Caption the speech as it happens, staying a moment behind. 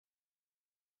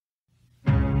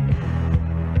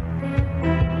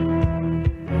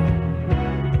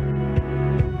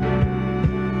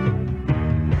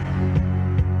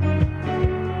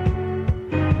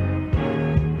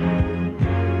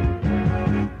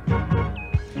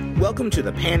Welcome to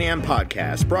the Pan Am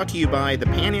Podcast, brought to you by the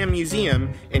Pan Am Museum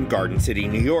in Garden City,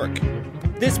 New York.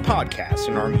 This podcast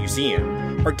and our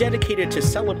museum are dedicated to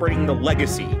celebrating the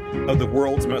legacy of the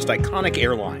world's most iconic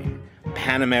airline,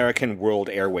 Pan American World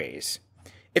Airways.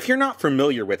 If you're not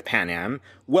familiar with Pan Am,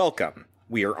 welcome.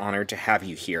 We are honored to have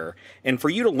you here, and for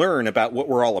you to learn about what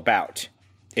we're all about.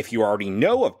 If you already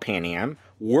know of Pan Am,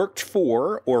 worked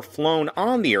for or flown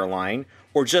on the airline,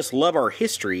 or just love our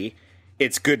history,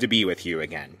 it's good to be with you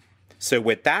again. So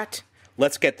with that,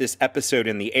 let's get this episode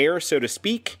in the air, so to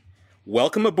speak.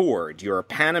 Welcome aboard your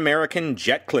Pan American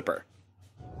Jet Clipper.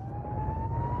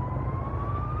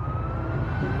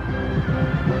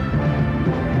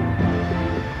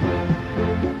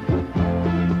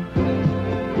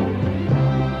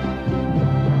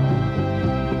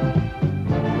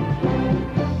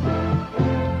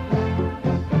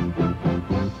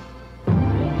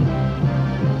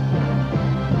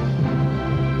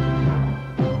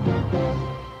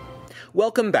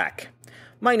 Welcome back.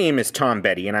 My name is Tom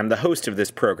Betty, and I'm the host of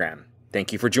this program.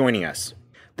 Thank you for joining us.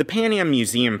 The Pan Am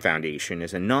Museum Foundation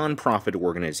is a nonprofit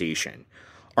organization.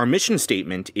 Our mission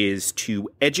statement is to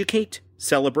educate,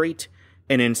 celebrate,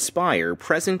 and inspire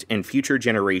present and future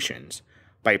generations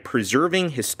by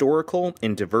preserving historical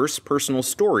and diverse personal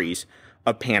stories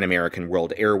of Pan American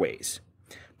World Airways.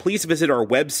 Please visit our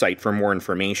website for more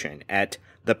information at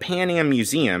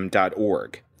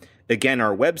thepanammuseum.org. Again,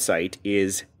 our website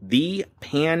is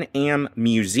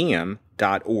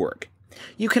thepanammuseum.org.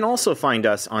 You can also find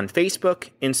us on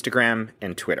Facebook, Instagram,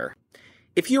 and Twitter.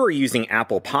 If you are using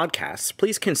Apple Podcasts,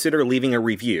 please consider leaving a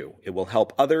review. It will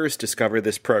help others discover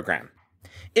this program.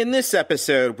 In this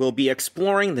episode, we'll be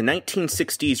exploring the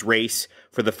 1960s race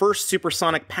for the first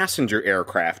supersonic passenger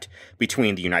aircraft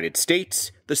between the United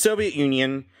States, the Soviet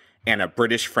Union, and a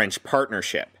British-French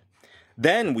partnership.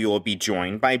 Then we will be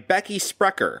joined by Becky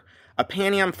Sprecher, a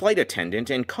Pan Am flight attendant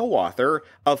and co-author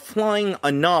of Flying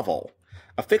a Novel,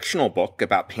 a fictional book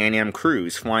about Pan Am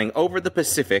crews flying over the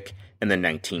Pacific in the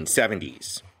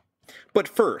 1970s. But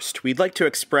first, we'd like to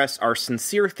express our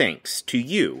sincere thanks to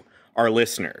you, our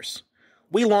listeners.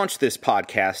 We launched this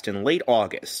podcast in late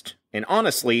August, and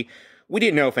honestly, we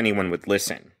didn't know if anyone would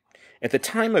listen. At the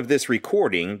time of this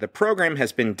recording, the program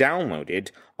has been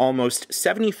downloaded almost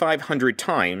 7,500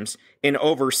 times in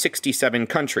over 67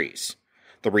 countries.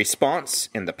 The response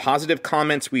and the positive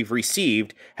comments we've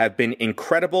received have been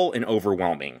incredible and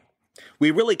overwhelming.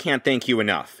 We really can't thank you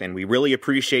enough, and we really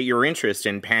appreciate your interest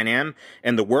in Pan Am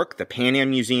and the work the Pan Am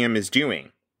Museum is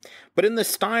doing. But in the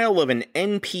style of an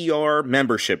NPR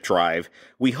membership drive,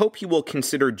 we hope you will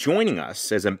consider joining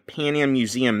us as a Pan Am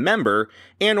Museum member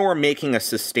and/or making a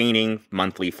sustaining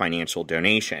monthly financial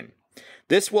donation.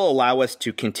 This will allow us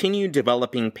to continue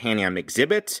developing Pan Am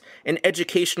exhibits and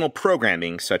educational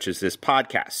programming such as this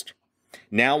podcast.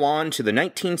 Now on to the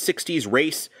 1960s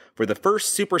race for the first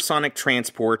supersonic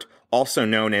transport, also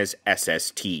known as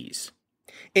SSTs.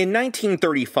 In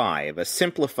 1935, a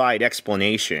simplified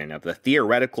explanation of the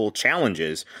theoretical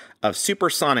challenges of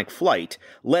supersonic flight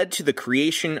led to the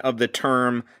creation of the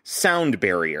term sound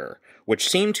barrier, which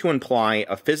seemed to imply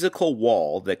a physical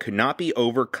wall that could not be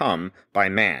overcome by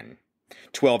man.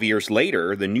 12 years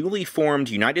later, the newly formed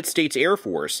United States Air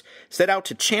Force set out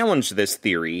to challenge this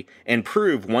theory and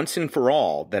prove once and for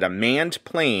all that a manned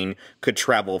plane could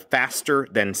travel faster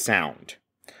than sound.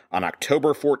 On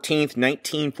October 14,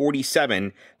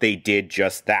 1947, they did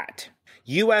just that.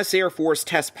 U.S. Air Force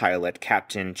test pilot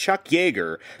Captain Chuck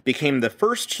Yeager became the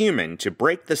first human to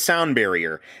break the sound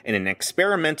barrier in an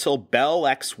experimental Bell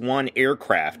X-1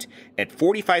 aircraft at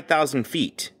 45,000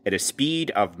 feet at a speed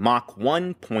of Mach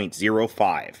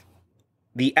 1.05.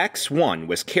 The X-1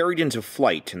 was carried into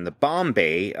flight in the bomb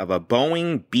bay of a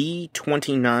Boeing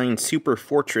B-29 Super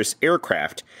Fortress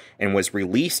aircraft and was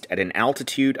released at an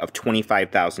altitude of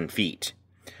 25,000 feet.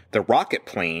 The rocket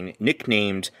plane,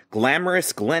 nicknamed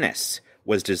Glamorous Glennis,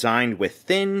 was designed with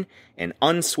thin and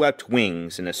unswept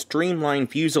wings and a streamlined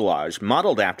fuselage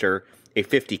modeled after a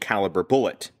 .50 caliber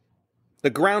bullet. The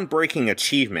groundbreaking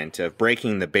achievement of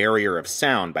breaking the barrier of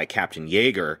sound by Captain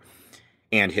Yeager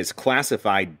and his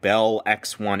classified Bell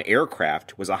X-1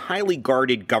 aircraft was a highly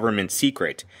guarded government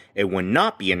secret. It would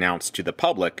not be announced to the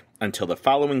public until the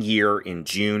following year in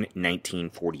June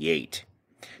 1948.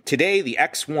 Today, the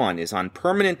X-1 is on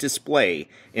permanent display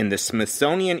in the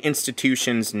Smithsonian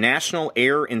Institution's National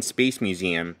Air and Space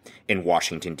Museum in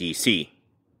Washington, D.C.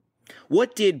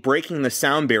 What did breaking the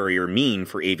sound barrier mean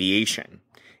for aviation?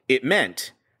 It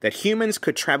meant that humans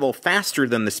could travel faster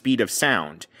than the speed of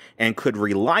sound and could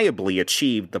reliably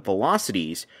achieve the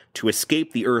velocities to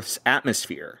escape the Earth's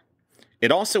atmosphere.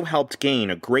 It also helped gain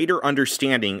a greater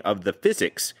understanding of the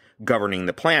physics governing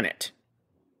the planet.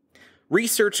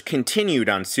 Research continued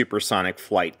on supersonic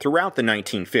flight throughout the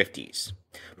 1950s.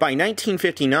 By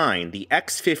 1959, the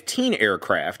X-15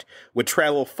 aircraft would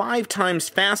travel 5 times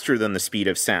faster than the speed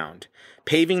of sound,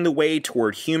 paving the way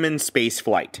toward human space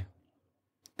flight.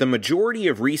 The majority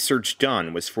of research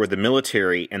done was for the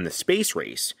military and the space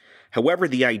race. However,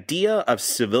 the idea of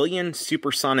civilian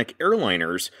supersonic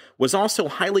airliners was also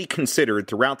highly considered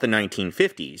throughout the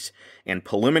 1950s, and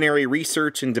preliminary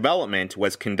research and development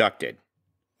was conducted.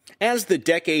 As the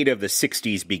decade of the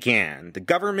 60s began, the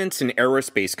governments and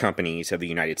aerospace companies of the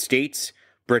United States,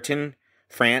 Britain,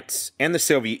 France, and the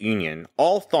Soviet Union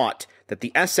all thought that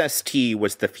the SST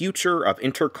was the future of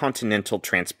intercontinental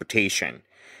transportation,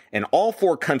 and all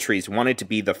 4 countries wanted to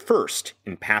be the first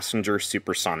in passenger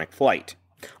supersonic flight.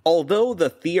 Although the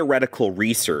theoretical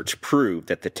research proved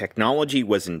that the technology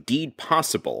was indeed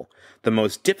possible, the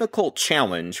most difficult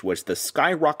challenge was the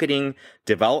skyrocketing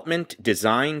development,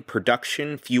 design,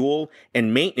 production, fuel,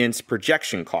 and maintenance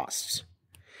projection costs.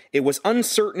 It was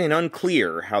uncertain and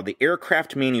unclear how the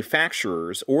aircraft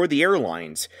manufacturers or the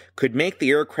airlines could make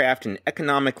the aircraft an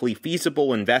economically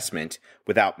feasible investment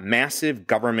without massive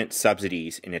government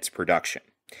subsidies in its production.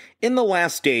 In the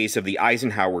last days of the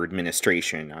Eisenhower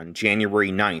administration, on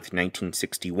January 9,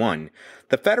 1961,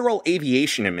 the Federal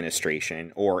Aviation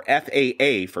Administration, or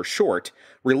FAA for short,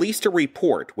 released a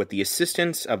report with the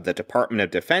assistance of the Department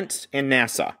of Defense and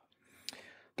NASA.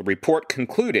 The report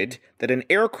concluded that an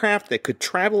aircraft that could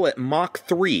travel at Mach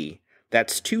 3,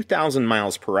 that's 2,000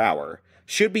 miles per hour,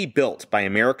 should be built by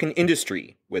American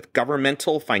industry with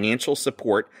governmental financial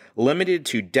support limited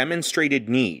to demonstrated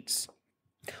needs.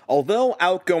 Although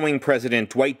outgoing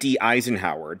President Dwight D.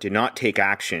 Eisenhower did not take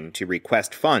action to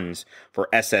request funds for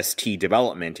SST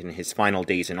development in his final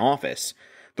days in office,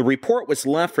 the report was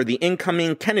left for the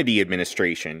incoming Kennedy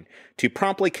administration to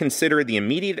promptly consider the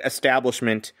immediate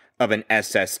establishment of an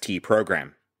SST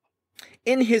program.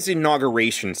 In his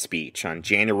inauguration speech on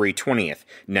January 20th,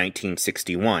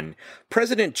 1961,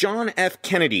 President John F.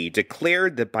 Kennedy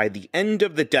declared that by the end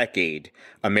of the decade,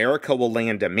 America will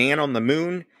land a man on the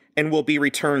moon and will be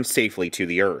returned safely to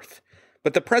the Earth.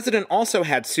 But the president also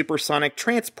had supersonic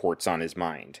transports on his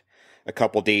mind. A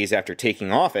couple days after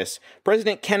taking office,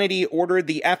 President Kennedy ordered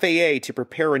the FAA to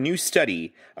prepare a new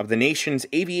study of the nation's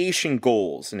aviation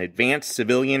goals and advanced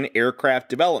civilian aircraft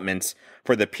developments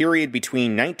for the period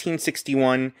between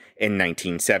 1961 and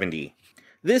 1970.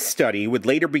 This study would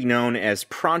later be known as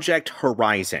Project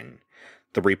Horizon.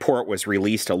 The report was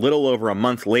released a little over a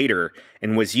month later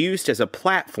and was used as a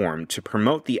platform to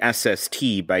promote the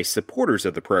SST by supporters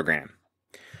of the program.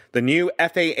 The new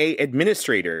FAA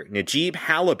administrator, Najib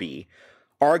Halabi,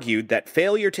 argued that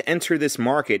failure to enter this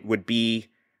market would be,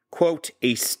 quote,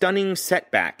 a stunning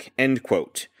setback, end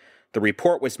quote. The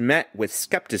report was met with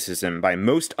skepticism by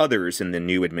most others in the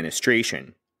new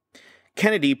administration.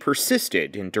 Kennedy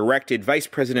persisted and directed Vice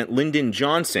President Lyndon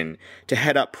Johnson to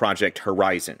head up Project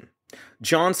Horizon.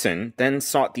 Johnson then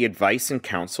sought the advice and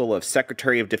counsel of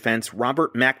Secretary of Defense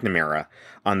Robert McNamara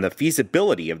on the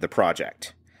feasibility of the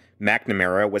project.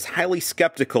 McNamara was highly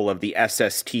skeptical of the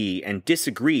SST and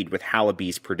disagreed with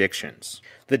Halabi's predictions.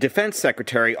 The Defense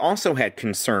Secretary also had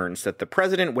concerns that the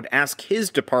president would ask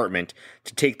his department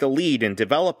to take the lead in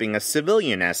developing a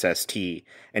civilian SST,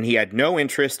 and he had no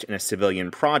interest in a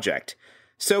civilian project,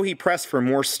 so he pressed for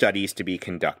more studies to be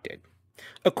conducted.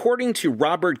 According to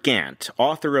Robert Gant,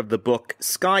 author of the book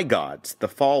Sky Gods, The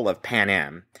Fall of Pan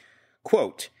Am,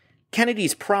 quote,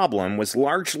 Kennedy's problem was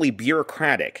largely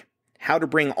bureaucratic, how to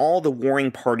bring all the warring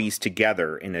parties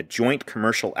together in a joint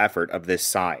commercial effort of this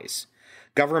size.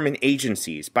 Government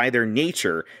agencies, by their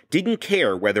nature, didn't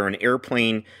care whether an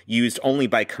airplane used only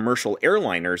by commercial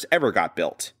airliners ever got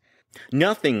built.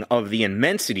 Nothing of the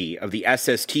immensity of the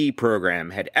SST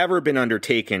program had ever been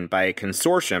undertaken by a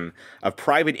consortium of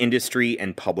private industry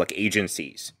and public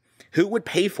agencies. Who would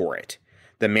pay for it?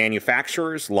 The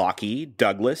manufacturers, Lockheed,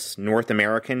 Douglas, North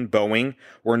American, Boeing,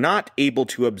 were not able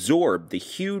to absorb the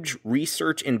huge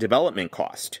research and development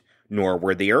cost, nor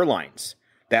were the airlines.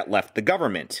 That left the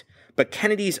government, but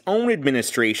Kennedy's own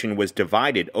administration was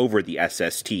divided over the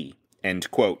SST,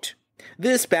 end quote.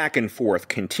 This back and forth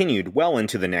continued well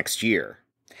into the next year.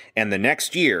 And the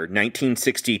next year,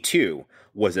 1962,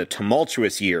 was a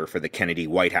tumultuous year for the Kennedy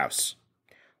White House.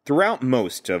 Throughout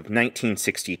most of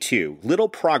 1962, little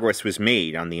progress was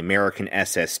made on the American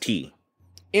SST.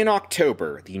 In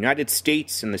October, the United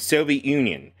States and the Soviet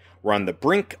Union were on the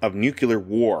brink of nuclear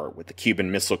war with the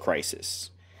Cuban Missile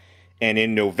Crisis. And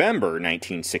in November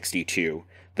 1962,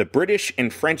 the British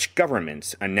and French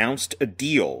governments announced a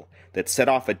deal that set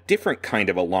off a different kind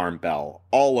of alarm bell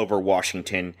all over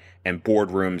Washington and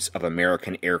boardrooms of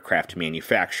American aircraft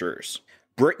manufacturers.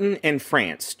 Britain and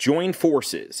France joined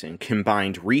forces and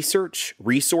combined research,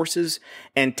 resources,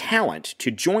 and talent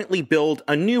to jointly build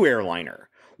a new airliner,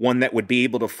 one that would be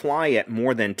able to fly at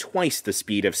more than twice the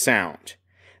speed of sound.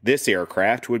 This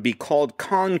aircraft would be called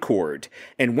Concorde,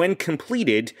 and when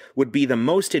completed, would be the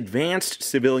most advanced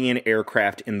civilian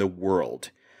aircraft in the world,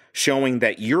 showing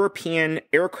that European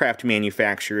aircraft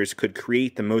manufacturers could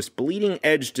create the most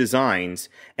bleeding-edge designs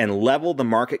and level the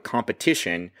market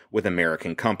competition with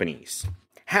American companies.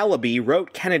 Halaby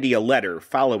wrote Kennedy a letter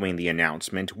following the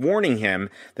announcement, warning him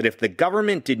that if the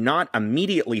government did not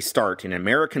immediately start an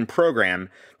American program,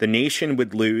 the nation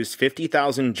would lose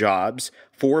 50,000 jobs,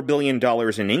 $4 billion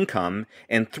in income,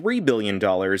 and $3 billion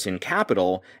in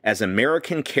capital as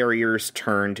American carriers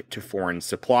turned to foreign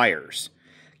suppliers.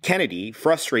 Kennedy,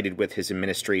 frustrated with his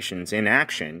administration's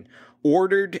inaction,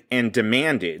 ordered and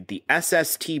demanded the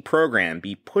SST program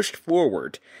be pushed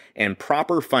forward and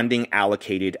proper funding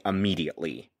allocated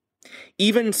immediately.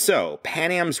 Even so,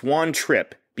 Pan Am's Juan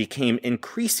Trippe became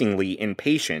increasingly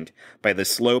impatient by the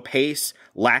slow pace,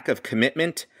 lack of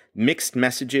commitment, mixed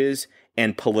messages,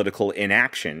 and political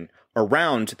inaction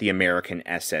around the American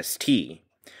SST.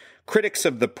 Critics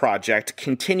of the project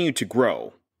continued to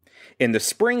grow. In the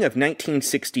spring of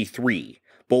 1963,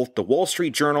 both the Wall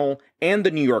Street Journal and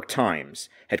the New York Times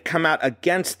had come out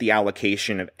against the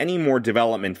allocation of any more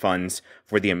development funds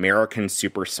for the American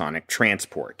supersonic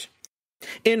transport.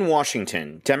 In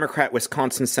Washington, Democrat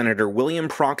Wisconsin Senator William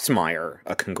Proxmire,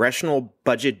 a congressional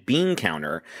budget bean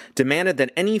counter, demanded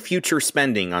that any future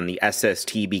spending on the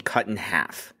SST be cut in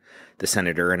half. The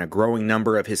senator and a growing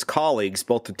number of his colleagues,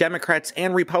 both Democrats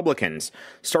and Republicans,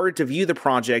 started to view the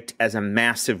project as a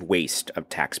massive waste of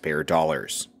taxpayer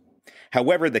dollars.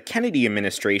 However, the Kennedy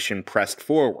administration pressed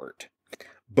forward.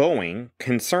 Boeing,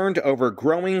 concerned over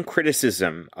growing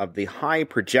criticism of the high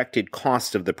projected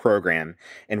cost of the program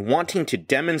and wanting to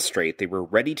demonstrate they were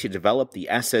ready to develop the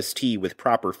SST with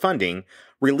proper funding,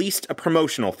 released a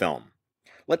promotional film.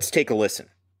 Let's take a listen.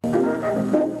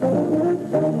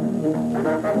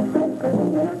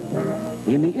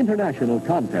 In the international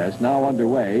contest now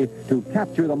underway to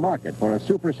capture the market for a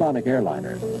supersonic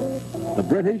airliner, the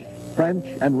British, French,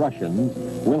 and Russians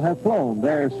will have flown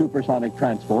their supersonic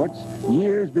transports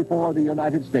years before the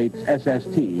United States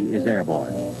SST is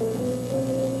airborne.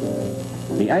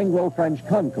 The Anglo-French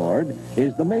Concorde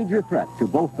is the major threat to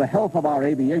both the health of our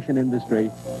aviation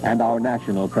industry and our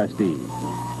national prestige.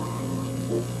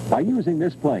 By using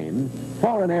this plane,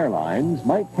 foreign airlines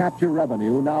might capture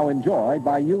revenue now enjoyed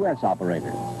by U.S.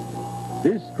 operators.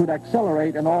 This could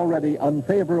accelerate an already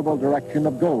unfavorable direction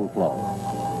of gold flow.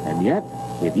 And yet,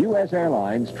 if U.S.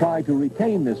 airlines try to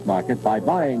retain this market by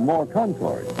buying more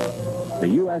Concorde, the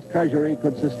U.S. Treasury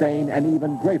could sustain an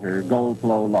even greater gold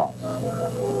flow loss.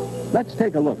 Let's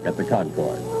take a look at the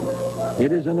Concorde.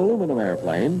 It is an aluminum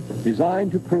airplane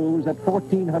designed to cruise at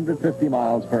 1,450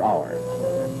 miles per hour.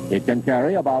 It can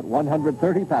carry about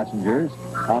 130 passengers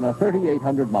on a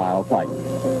 3,800-mile flight.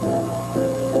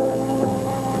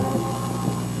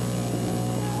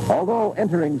 Although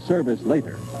entering service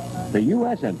later, the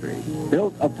U.S. entry,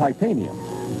 built of titanium,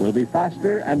 will be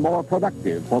faster and more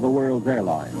productive for the world's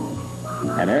airlines.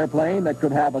 An airplane that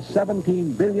could have a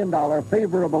 $17 billion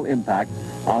favorable impact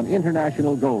on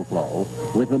international gold flow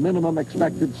with the minimum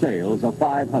expected sales of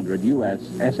 500 U.S.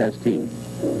 SSTs.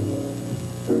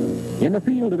 In the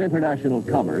field of international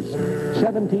commerce,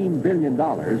 $17 billion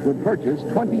would purchase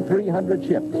 2,300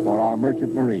 ships for our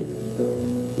merchant marine.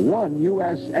 One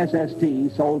U.S.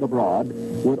 SST sold abroad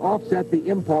would offset the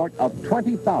import of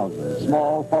 20,000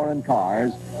 small foreign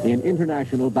cars in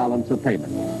international balance of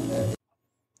payments.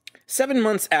 7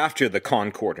 months after the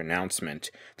Concorde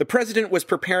announcement, the president was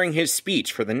preparing his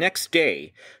speech for the next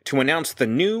day to announce the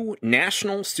new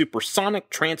National Supersonic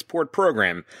Transport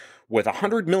Program with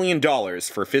 $100 million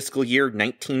for fiscal year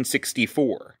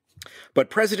 1964. But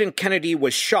President Kennedy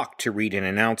was shocked to read an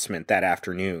announcement that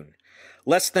afternoon.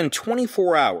 Less than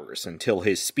 24 hours until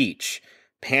his speech,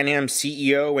 Pan Am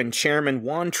CEO and Chairman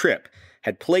Juan Trippe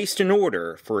had placed an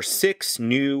order for 6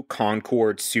 new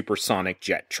Concorde supersonic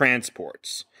jet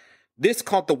transports. This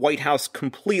caught the White House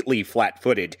completely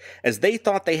flat-footed, as they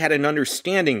thought they had an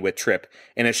understanding with Trippe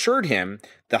and assured him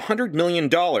the $100 million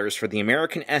for the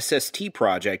American SST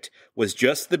project was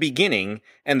just the beginning,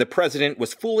 and the president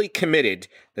was fully committed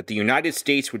that the United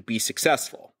States would be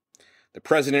successful. The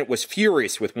president was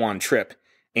furious with Juan Trippe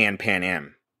and Pan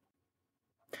Am.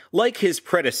 Like his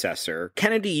predecessor,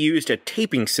 Kennedy used a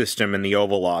taping system in the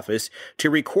Oval Office to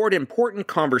record important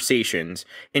conversations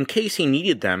in case he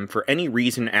needed them for any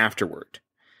reason afterward.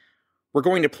 We're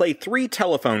going to play 3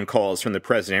 telephone calls from the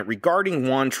president regarding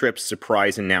Juan Tripp's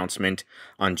surprise announcement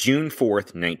on June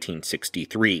 4th,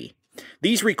 1963.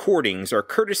 These recordings are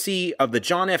courtesy of the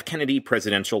John F. Kennedy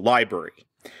Presidential Library.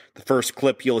 The first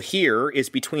clip you'll hear is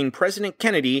between President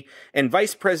Kennedy and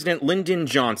Vice President Lyndon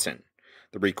Johnson.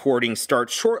 The recording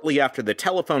starts shortly after the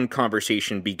telephone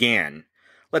conversation began.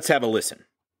 Let's have a listen.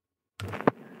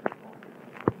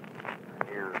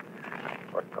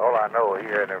 All I know, he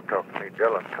had never talked to me.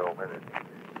 Dillon told me that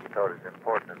he thought it was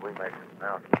important that we make an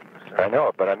announcement. I know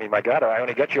it, but I mean, my God, I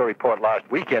only got your report last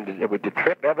weekend. Did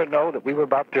Tripp ever know that we were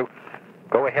about to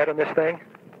go ahead on this thing?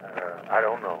 I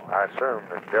don't know. I assume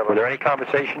that Dillon... Were there any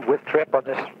conversations with Tripp on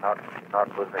this? Not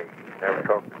with me. He never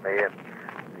talked to me, and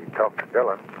he talked to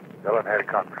Dillon. Dillon had a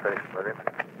conversation with him.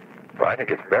 Well, I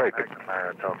think it's very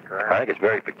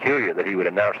peculiar that he would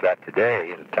announce that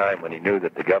today at a time when he knew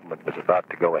that the government was about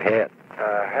to go ahead.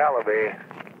 Hallaby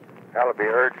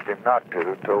urged him not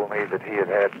to, told me that he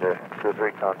had 2 or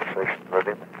 3 conversations with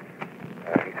him.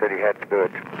 He said he had to do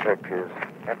it to protect his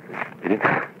interests. He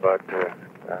didn't? But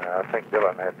I think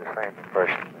Dillon had the same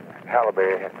impression.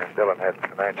 Hallaby and Dillon had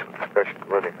financial discussions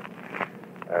with him.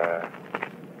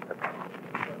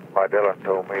 My Dillon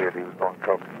told me that he was going to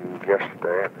talk to you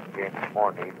yesterday, and again this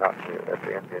morning he knocked me at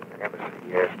the Indian Embassy.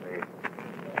 He asked me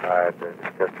if I had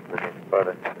discussed it with him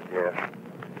further, and I said yes.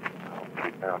 I hope to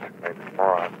announce it maybe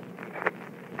tomorrow. He said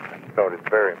he thought it was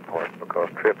very important because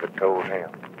Tripp had told him.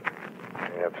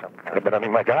 Have some kind of... But I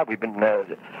mean, my God, we've been...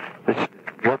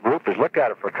 your group has looked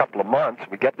at it for a couple of months.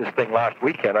 We get this thing last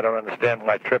weekend. I don't understand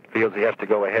why Tripp feels he has to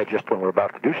go ahead just when we're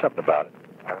about to do something about it.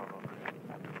 I don't know.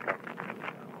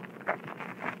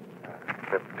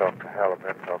 Tripp talked to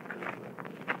Hallaby, talked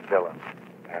to Dillon,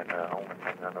 and the only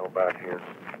thing I know about his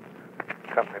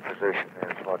company position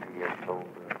is what he has told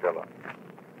Dillon.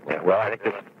 Yeah, well, I think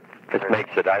this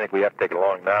makes it, I think we have to take it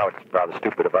along now. It's rather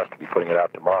stupid of us to be putting it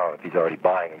out tomorrow if he's already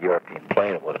buying a European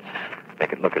plane. It would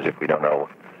make it look as if we don't know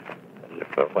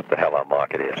what the hell our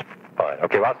market is. Fine.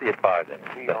 Okay, well, I'll see you at 5 then. Is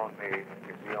he on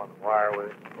the wire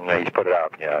with it? No, he's put it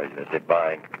out. Yeah, they're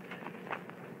buying.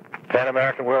 Pan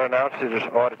American World Airways has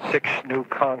ordered 6 new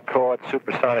Concorde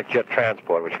Supersonic jet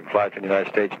transport, which can fly to the United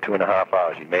States in 2.5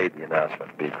 hours. He made the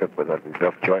announcement, be equipped with it, be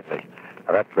built jointly.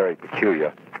 Now, that's very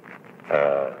peculiar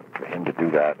for him to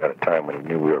do that at a time when he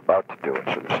knew we were about to do it.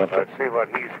 So there's something... Let's see what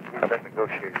he's been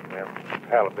negotiating with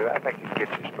Hallaby. I think he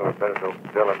gets his story better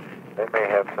than Dillon. They may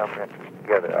have some interest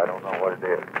together. I don't know what it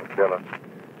is. But Dillon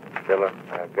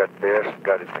got this,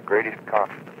 got it in the greatest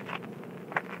confidence.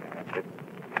 And to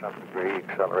some degree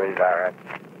accelerated our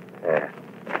action. Yeah.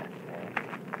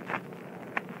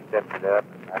 Stepped it up,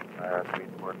 and that's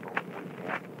agreed to work over the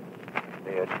weekend.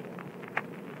 Instead,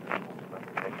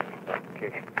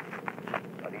 application.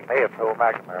 But he may have told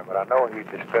McNamara, but I know he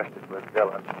discussed it with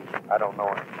Dillon. I don't know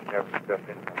him. He never discussed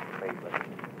anything with me, but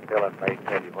Dillon may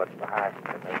tell you what's behind it.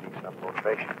 There may be some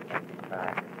motivation. Maybe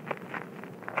trying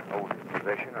to hold his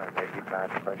position, or maybe trying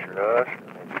to pressure us,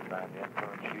 or maybe trying to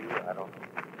influence you. I don't know.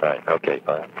 Right, okay,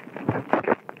 fine.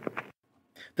 Okay.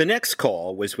 The next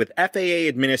call was with FAA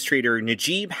Administrator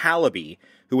Najib Hallaby,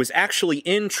 who was actually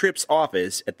in Tripp's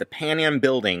office at the Pan Am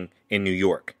building in New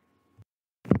York.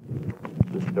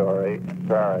 The story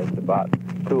it's about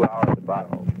 2 hours about.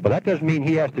 Well, that doesn't mean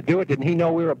he has to do it. Didn't he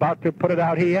know we were about to put it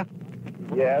out here?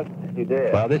 Yes, he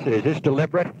did. Well, is this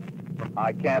deliberate?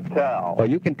 I can't tell. Well,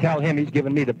 you can tell him he's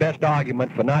given me the best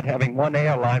argument for not having one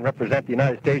airline represent the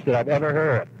United States that I've ever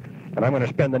heard. And I'm going to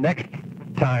spend the next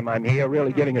time I'm here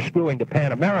really giving a screwing to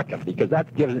Pan American, because that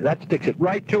sticks it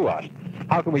right to us.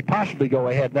 How can we possibly go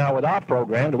ahead now with our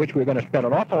program, to which we're going to spend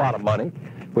an awful lot of money,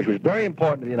 which was very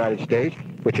important to the United States,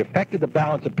 which affected the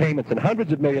balance of payments in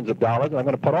hundreds of millions of dollars, and I'm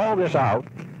going to put all this out,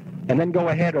 and then go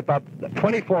ahead about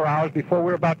 24 hours before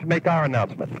we're about to make our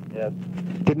announcement. Yes.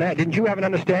 Didn't you have an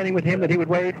understanding with him that he would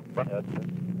wait? Yes.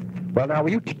 Well, now,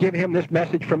 will you give him this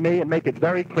message from me and make it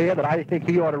very clear that I think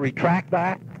he ought to retract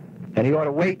that? And he ought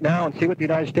to wait now and see what the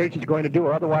United States is going to do,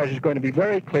 or otherwise it's going to be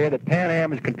very clear that Pan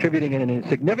Am is contributing in a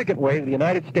significant way to the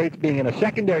United States being in a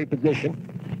secondary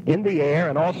position in the air,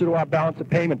 and also to our balance of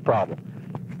payment problem.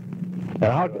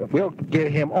 And we'll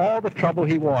give him all the trouble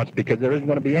he wants, because there isn't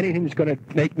going to be anything that's going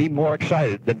to make me more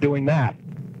excited than doing that.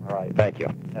 All right. Thank you.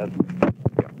 Yes.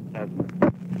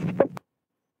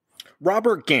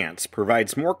 Robert Gantz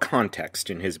provides more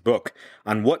context in his book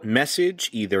on what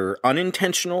message, either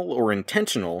unintentional or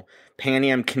intentional, Pan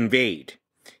Am conveyed.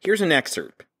 Here's an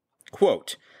excerpt.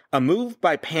 Quote, A move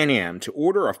by Pan Am to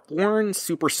order a foreign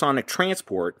supersonic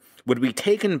transport would be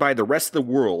taken by the rest of the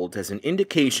world as an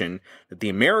indication that the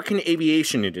American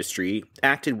aviation industry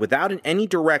acted without any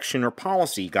direction or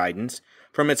policy guidance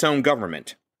from its own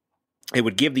government. It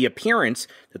would give the appearance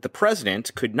that the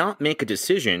president could not make a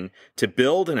decision to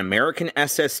build an American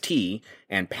SST,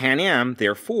 and Pan Am,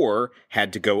 therefore,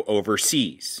 had to go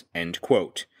overseas. End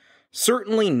quote.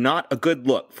 Certainly not a good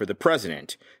look for the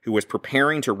president, who was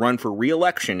preparing to run for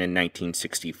re-election in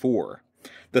 1964.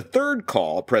 The third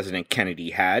call President Kennedy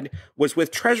had was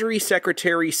with Treasury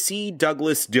Secretary C.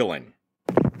 Douglas Dillon.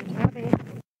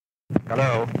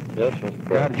 Hello. Yes, Mr.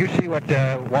 President. Did you see what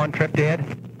Warren Tripp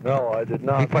did? No, I did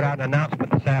not. He put out an announcement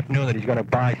this afternoon that he's going to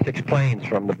buy 6 planes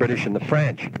from the British and the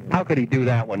French. How could he do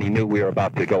that when he knew we were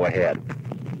about to go ahead?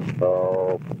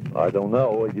 I don't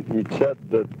know. He said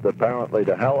that apparently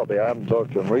to Halliby, I haven't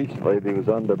talked to him recently, that he was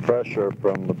under pressure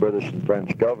from the British and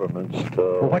French governments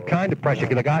to... Well, what kind of pressure?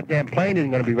 Because the goddamn plane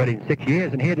isn't going to be ready in 6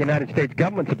 years, and here the United States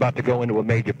government's about to go into a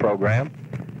major program.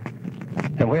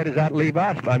 And where does that leave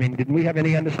us? I mean, didn't we have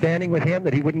any understanding with him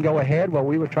that he wouldn't go ahead while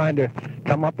we were trying to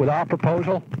come up with our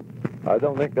proposal? I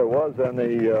don't think there was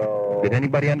any... Did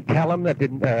anybody tell him that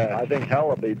didn't... I think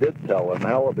Halliby did tell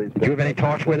him. Did you have any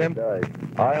talks with him?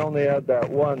 I only had that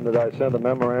one that I sent a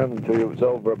memorandum to. It was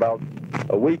over about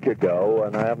a week ago,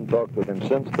 and I haven't talked with him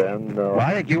since then. Well,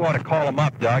 I think you ought to call him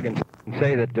up, Doug, and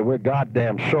say that we're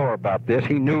goddamn sure about this.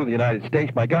 He knew the United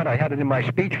States. My God, I had it in my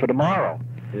speech for tomorrow.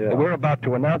 Yeah. We're about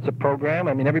to announce a program.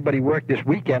 I mean, everybody worked this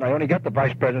weekend. I only got the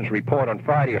Vice President's report on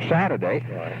Friday or Saturday.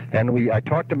 Right. And I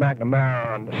talked to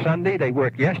McNamara on Sunday. They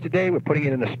worked yesterday. We're putting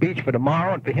it in a speech for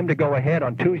tomorrow. And for him to go ahead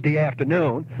on Tuesday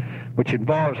afternoon, which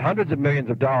involves hundreds of millions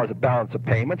of dollars of balance of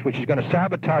payments, which is going to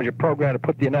sabotage a program to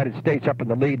put the United States up in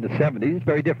the lead in the 70s. It's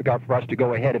very difficult for us to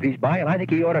go ahead if he's buying. I think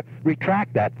he ought to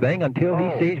retract that thing until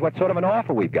he sees what sort of an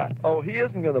offer we've got. Oh, he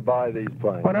isn't going to buy these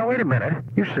planes. Well, now, wait a minute.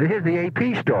 Here's the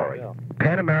AP story. Yeah.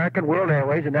 Pan American World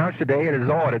Airways announced today it has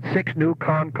ordered 6 new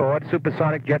Concorde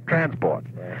supersonic jet transports.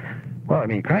 Right. Well, I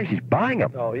mean, Christ, he's buying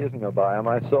them. No, he isn't going to buy them.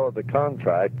 I saw the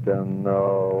contract, and...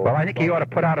 Well, I think he ought to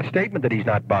put out a statement that he's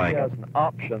not buying he has them. an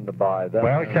option to buy them.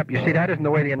 Well, except, you see, that isn't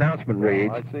the way the announcement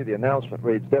reads. I see the announcement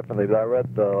reads differently, but I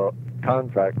read the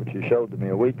contract, which you showed to me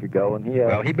a week ago, and he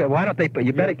has... Well, why don't they...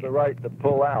 You better... the right to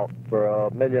pull out for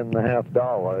 $1.5 million.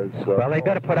 Well, they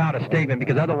better put out a statement,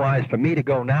 because otherwise, for me to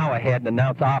go now ahead and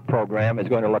announce our program is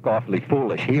going to look awfully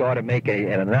foolish. He ought to make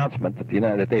an announcement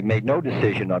that, that they've made no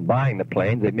decision on buying the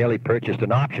planes. They've merely purchased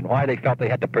an option. Why they felt they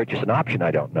had to purchase an option,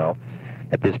 I don't know.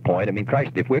 At this point, I mean,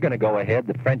 Christ, if we're going to go ahead,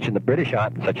 the French and the British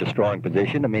aren't in such a strong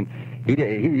position. I mean, he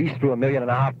threw $1.5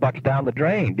 million down the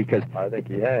drain because... I think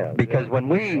he has. Because when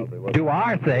we do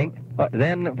our thing,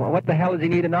 then what the hell does he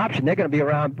need an option? They're going to be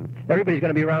around, everybody's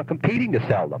going to be around competing to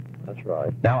sell them. That's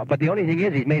right. Now, but the only thing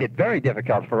is, he's made it very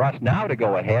difficult for us now to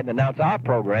go ahead and announce our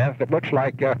program if it looks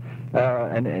like,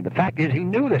 and the fact is, he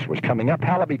knew this was coming up.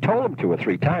 Halliby told him 2 or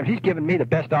 3 times. He's given me the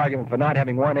best argument for not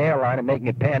having one airline and making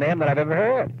it Pan Am that I've ever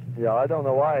heard. Yeah, I don't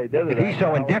know why he did it. He's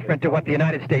so indifferent to what the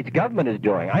United States government is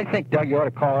doing. I think, Doug, you ought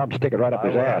to call him and stick it right up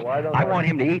his ass. I want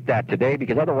him to eat that today,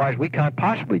 because otherwise we can't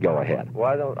possibly go ahead.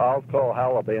 I'll call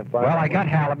Halliby and find out. Well, I got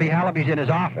Halliby. Halliby's in his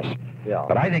office. Yeah.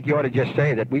 But I think you ought to just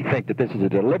say that we think that this is a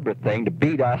deliberate thing to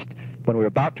beat us when we're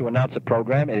about to announce a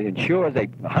program, and it ensures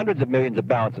hundreds of millions of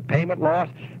balance of payment loss,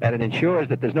 and it ensures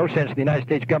that there's no sense in the United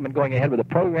States government going ahead with a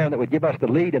program that would give us the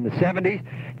lead in the 70s,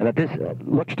 and that this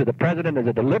looks to the president as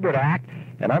a deliberate act,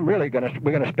 and we're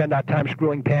going to spend our time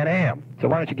screwing Pan Am. So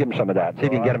why don't you give him some of that, see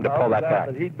if you can get him to pull that back.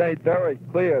 But he made very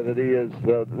clear that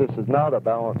this is not a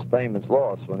balance payments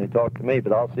loss when he talked to me,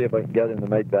 but I'll see if I can get him to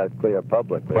make that clear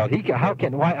publicly. Well,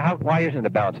 why isn't it a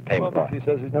balance of payment loss? He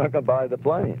says he's not going to buy the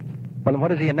plane. Well, then what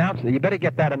does he announce? You better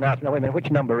get that announcement. Now, wait a minute,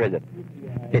 which number is it?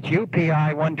 It's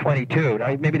UPI 122. Now,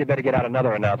 maybe they better get out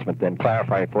another announcement then,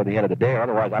 clarify it before the end of the day, or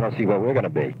otherwise I don't see where we're going to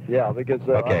be. Yeah, because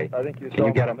okay. I think you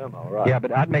saw the memo, right? Yeah,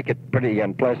 but I'd make it pretty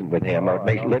unpleasant with him, or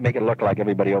make it look like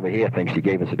everybody over here thinks he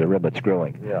gave us a deliberate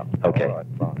screwing. Yeah. Okay. All right,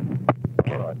 fine.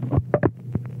 All right.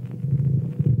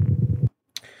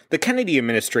 The Kennedy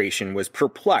administration was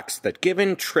perplexed that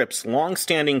given Tripp's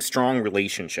long-standing strong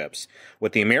relationships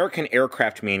with the American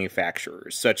aircraft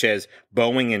manufacturers, such as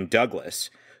Boeing and Douglas,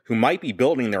 who might be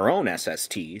building their own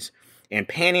SSTs, and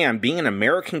Pan Am being an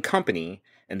American company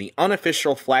and the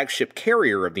unofficial flagship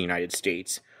carrier of the United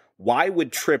States, why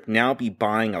would Tripp now be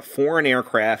buying a foreign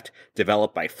aircraft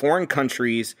developed by foreign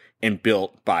countries and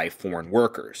built by foreign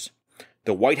workers?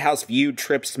 The White House viewed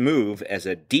Tripp's move as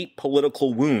a deep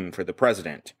political wound for the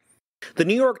president. The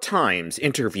New York Times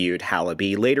interviewed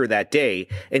Halaby later that day,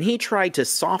 and he tried to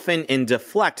soften and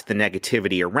deflect the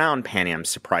negativity around Pan Am's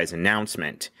surprise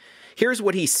announcement. Here's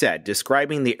what he said,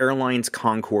 describing the airline's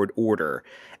Concorde order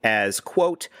as,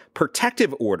 quote,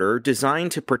 protective order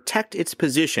designed to protect its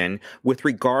position with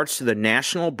regards to the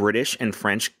national British and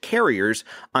French carriers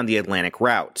on the Atlantic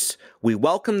routes. We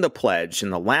welcome the pledge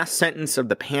in the last sentence of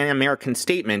the Pan American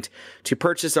statement to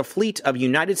purchase a fleet of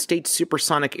United States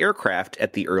supersonic aircraft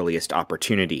at the earliest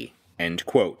opportunity, end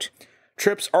quote.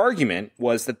 Tripp's argument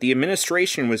was that the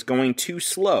administration was going too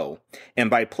slow, and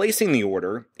by placing the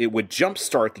order, it would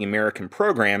jumpstart the American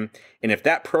program, and if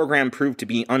that program proved to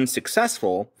be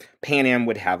unsuccessful, Pan Am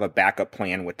would have a backup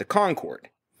plan with the Concorde.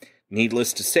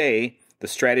 Needless to say, the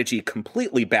strategy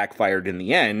completely backfired in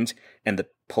the end, and the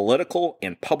political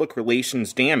and public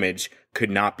relations damage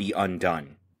could not be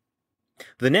undone.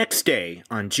 The next day,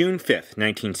 on June 5th,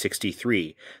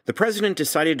 1963, the president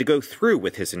decided to go through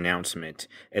with his announcement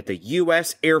at the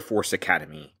U.S. Air Force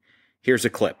Academy. Here's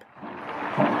a clip.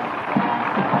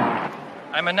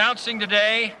 I'm announcing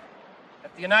today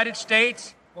that the United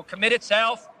States will commit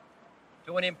itself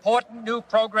to an important new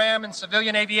program in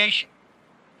civilian aviation.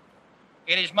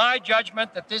 It is my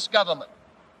judgment that this government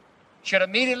should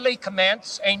immediately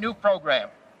commence a new program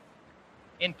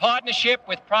in partnership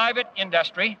with private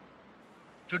industry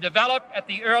to develop at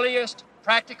the earliest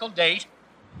practical date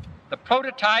the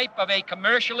prototype of a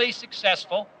commercially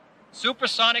successful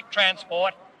supersonic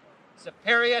transport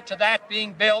superior to that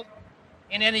being built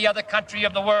in any other country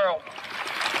of the world.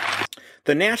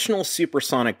 The National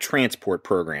Supersonic Transport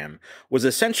Program was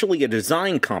essentially a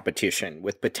design competition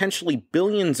with potentially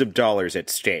billions of dollars at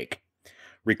stake.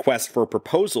 Requests for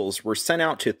proposals were sent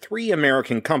out to 3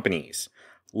 American companies: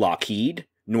 Lockheed,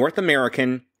 North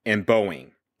American, and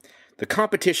Boeing. The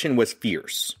competition was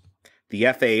fierce. The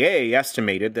FAA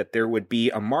estimated that there would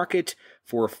be a market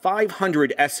for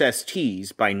 500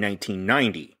 SSTs by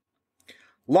 1990.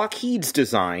 Lockheed's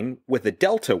design, with a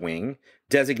delta wing,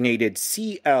 designated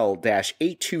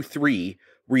CL-823,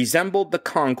 resembled the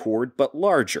Concorde but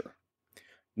larger.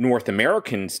 North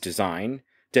American's design,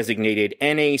 designated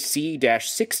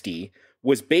NAC-60,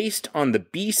 was based on the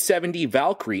B-70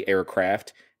 Valkyrie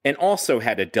aircraft and also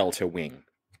had a delta wing.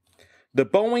 The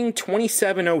Boeing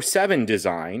 2707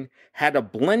 design had a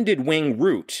blended wing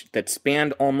route that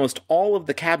spanned almost all of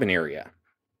the cabin area.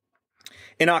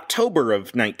 In October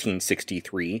of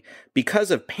 1963,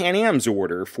 because of Pan Am's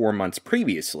order 4 months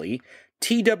previously,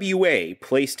 TWA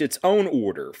placed its own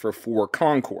order for 4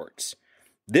 Concordes.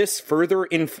 This further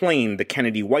inflamed the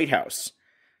Kennedy White House.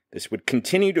 This would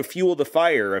continue to fuel the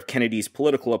fire of Kennedy's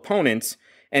political opponents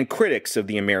and critics of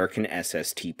the American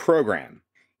SST program.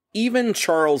 Even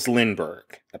Charles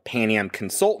Lindbergh, a Pan Am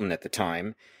consultant at the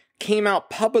time, came out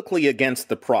publicly against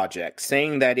the project,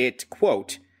 saying that it,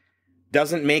 quote,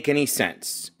 doesn't make any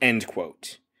sense, end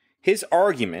quote. His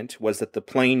argument was that the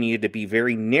plane needed to be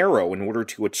very narrow in order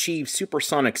to achieve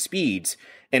supersonic speeds,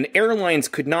 and airlines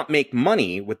could not make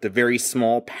money with the very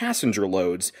small passenger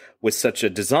loads with such a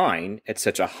design at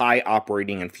such a high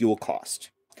operating and fuel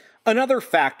cost. Another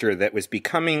factor that was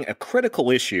becoming a critical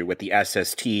issue with the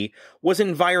SST was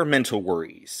environmental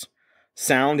worries.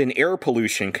 Sound and air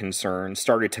pollution concerns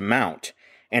started to mount,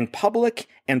 and public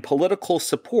and political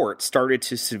support started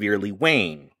to severely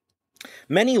wane.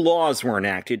 Many laws were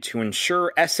enacted to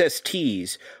ensure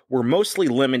SSTs were mostly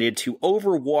limited to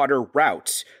overwater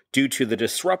routes due to the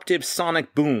disruptive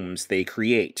sonic booms they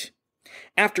create.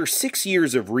 After 6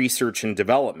 years of research and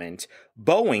development,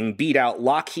 Boeing beat out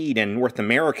Lockheed and North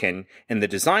American in the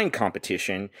design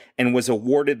competition and was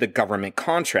awarded the government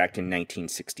contract in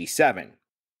 1967.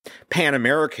 Pan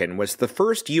American was the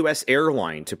first U.S.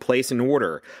 airline to place an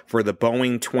order for the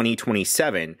Boeing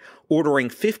 2027, ordering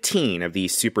 15 of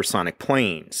these supersonic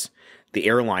planes. The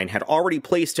airline had already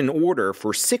placed an order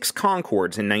for 6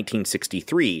 Concordes in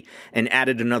 1963 and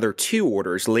added another 2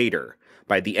 orders later.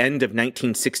 By the end of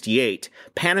 1968,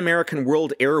 Pan American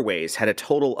World Airways had a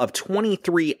total of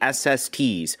 23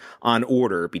 SSTs on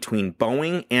order between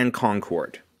Boeing and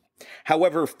Concorde.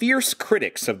 However, fierce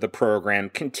critics of the program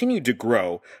continued to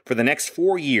grow for the next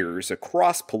 4 years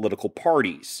across political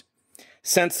parties.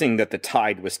 Sensing that the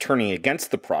tide was turning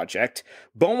against the project,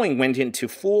 Boeing went into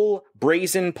full,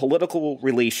 brazen political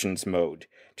relations mode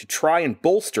to try and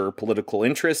bolster political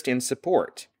interest and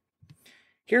support.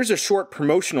 Here's a short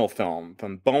promotional film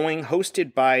from Boeing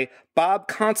hosted by Bob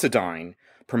Considine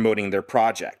promoting their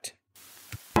project.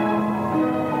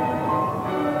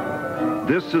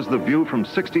 This is the view from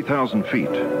 60,000 feet,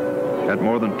 at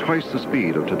more than twice the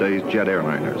speed of today's jet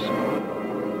airliners.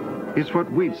 It's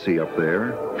what we'd see up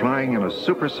there, flying in a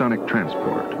supersonic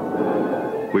transport.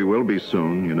 We will be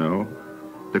soon, you know.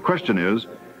 The question is,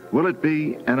 will it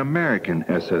be an American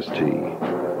SST?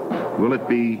 Will it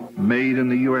be made in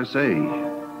the USA?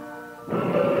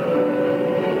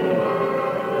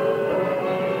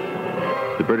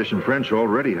 The British and French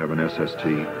already have an SST.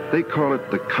 They call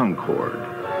it the Concorde.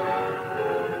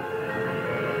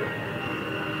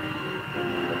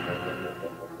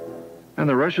 And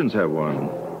the Russians have one.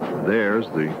 Theirs,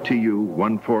 the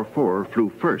Tu-144, flew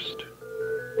first.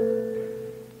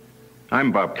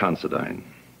 I'm Bob Considine.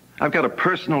 I've got a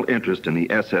personal interest in the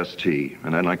SST,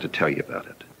 and I'd like to tell you about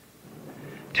it.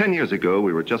 10 years ago,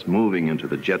 we were just moving into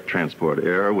the jet transport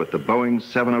era with the Boeing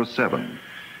 707.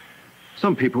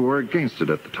 Some people were against it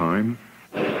at the time.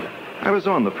 I was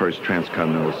on the first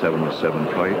transcontinental 707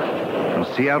 flight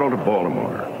from Seattle to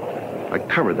Baltimore. I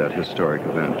covered that historic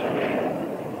event.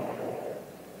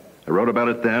 I wrote about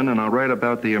it then, and I'll write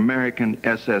about the American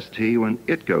SST when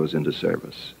it goes into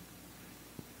service.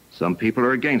 Some people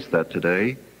are against that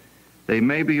today. They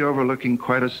may be overlooking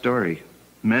quite a story.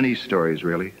 Many stories,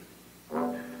 really.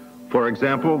 For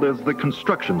example, there's the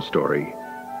construction story.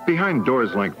 Behind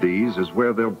doors like these is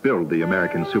where they'll build the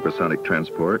American supersonic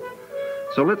transport.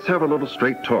 So let's have a little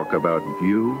straight talk about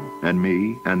you and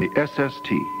me and the SST.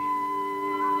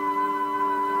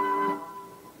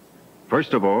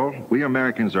 First of all, we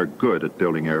Americans are good at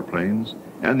building airplanes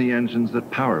and the engines that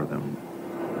power them.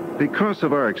 Because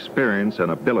of our experience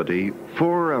and ability,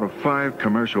 4 out of 5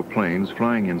 commercial planes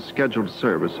flying in scheduled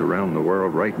service around the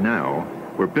world right now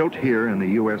were built here in the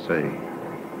USA.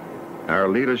 Our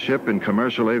leadership in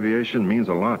commercial aviation means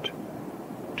a lot.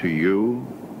 To you,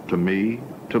 to me,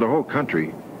 to the whole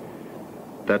country.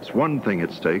 That's one thing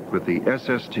at stake with the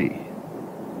SST.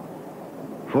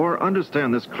 For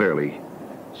understand this clearly,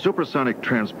 supersonic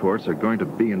transports are going to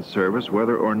be in service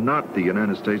whether or not the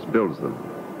United States builds them.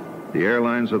 The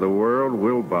airlines of the world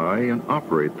will buy and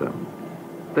operate them.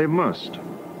 They must,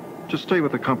 to stay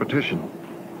with the competition.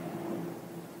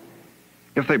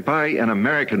 If they buy an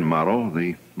American model,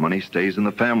 the money stays in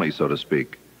the family, so to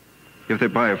speak. If they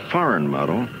buy a foreign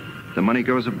model, the money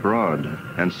goes abroad,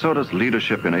 and so does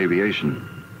leadership in aviation.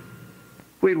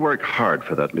 We'd work hard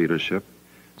for that leadership.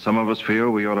 Some of us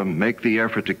feel we ought to make the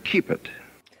effort to keep it.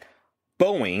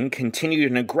 Boeing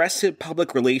continued an aggressive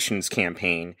public relations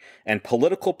campaign and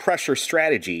political pressure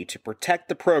strategy to protect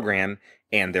the program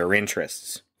and their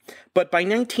interests. But by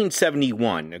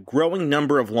 1971, a growing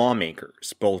number of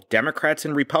lawmakers, both Democrats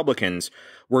and Republicans,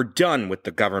 were done with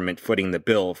the government footing the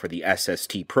bill for the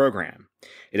SST program.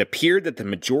 It appeared that the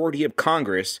majority of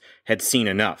Congress had seen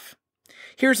enough.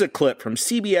 Here's a clip from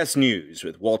CBS News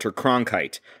with Walter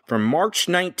Cronkite from March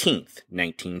 19th,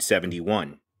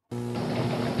 1971.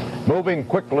 Moving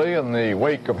quickly in the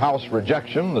wake of House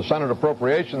rejection, the Senate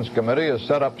Appropriations Committee has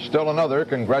set up still another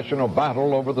congressional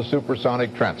battle over the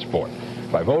supersonic transport.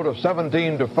 By vote of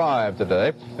 17-5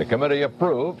 today, the committee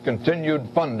approved continued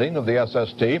funding of the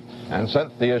SST and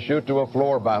sent the issue to a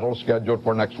floor battle scheduled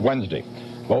for next Wednesday.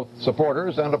 Both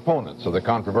supporters and opponents of the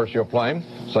controversial plane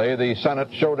say the Senate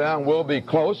showdown will be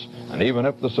close, and even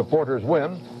if the supporters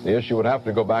win, the issue would have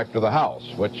to go back to the House,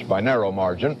 which by narrow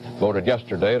margin voted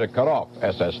yesterday to cut off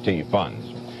SST funds.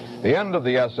 The end of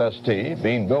the SST,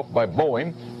 being built by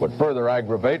Boeing, would further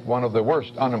aggravate one of the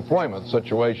worst unemployment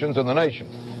situations in the nation.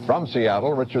 From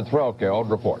Seattle, Richard Threlkeld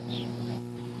reports.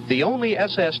 The only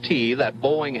SST that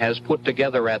Boeing has put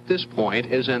together at this point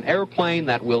is an airplane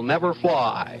that will never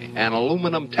fly, an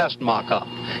aluminum test mock-up.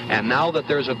 And now that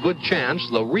there's a good chance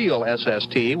the real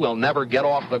SST will never get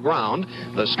off the ground,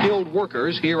 the skilled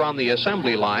workers here on the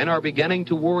assembly line are beginning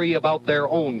to worry about their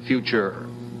own future.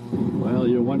 Well,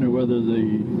 you wonder whether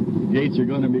the gates are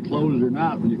going to be closed or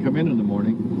not when you come in the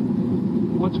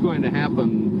morning. What's going to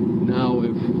happen now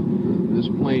if this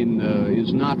plane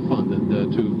is not funded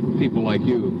to people like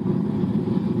you?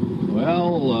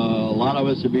 Well, a lot of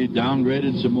us will be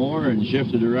downgraded some more and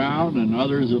shifted around, and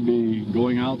others will be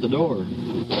going out the door.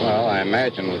 Well, I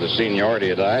imagine with the seniority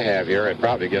that I have here, I'd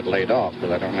probably get laid off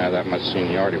because I don't have that much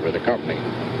seniority with the company.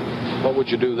 What would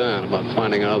you do then about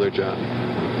finding another job?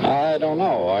 I don't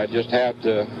know. I'd just have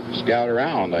to scout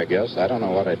around, I guess. I don't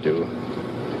know what I'd do.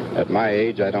 At my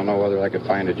age, I don't know whether I could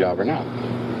find a job or not.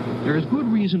 There is good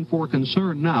reason for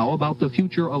concern now about the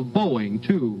future of Boeing,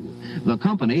 too. The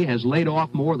company has laid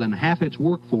off more than half its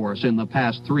workforce in the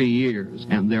past 3 years,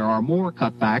 and there are more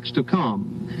cutbacks to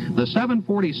come. The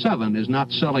 747 is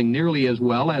not selling nearly as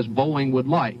well as Boeing would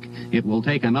like. It will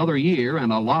take another year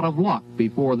and a lot of luck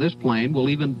before this plane will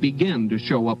even begin to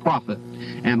show a profit.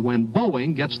 And when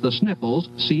Boeing gets the sniffles,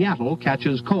 Seattle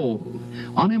catches cold.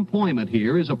 Unemployment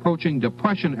here is approaching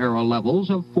Depression-era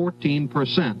levels of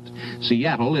 14%.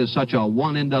 Seattle is is such a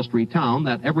one-industry town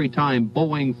that every time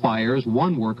Boeing fires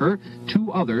one worker,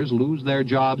 2 others lose their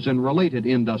jobs in related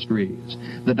industries.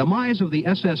 The demise of the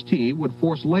SST would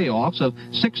force layoffs of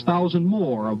 6,000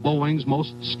 more of Boeing's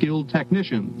most skilled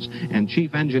technicians, and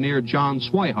Chief Engineer John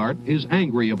Swihart is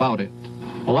angry about it.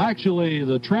 Well, actually,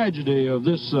 the tragedy of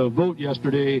this vote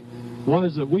yesterday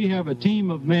was that we have a team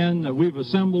of men that we've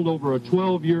assembled over a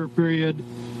 12-year period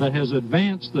that has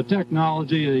advanced the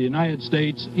technology of the United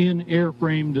States in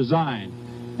airframe design.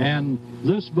 And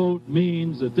this vote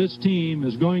means that this team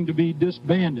is going to be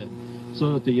disbanded,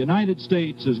 so that the United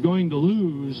States is going to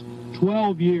lose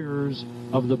 12 years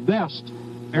of the best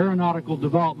aeronautical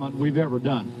development we've ever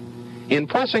done. In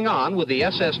pressing on with the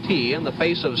SST in the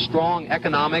face of strong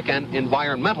economic and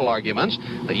environmental arguments,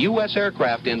 the U.S.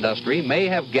 aircraft industry may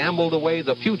have gambled away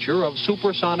the future of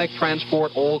supersonic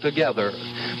transport altogether.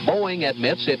 Boeing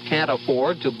admits it can't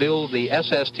afford to build the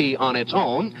SST on its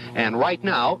own, and right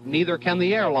now, neither can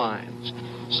the airlines.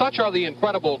 Such are the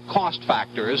incredible cost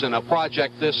factors in a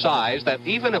project this size that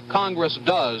even if Congress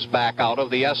does back out of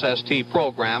the SST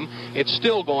program, it's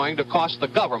still going to cost the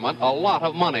government a lot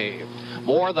of money.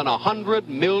 More than $100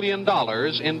 million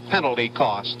in penalty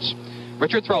costs.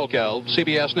 Richard Threlkeld,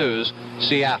 CBS News,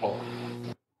 Seattle.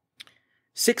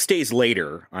 6 days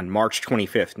later, on March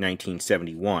 25,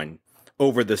 1971,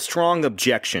 over the strong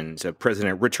objections of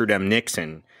President Richard M.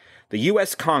 Nixon, the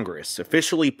U.S. Congress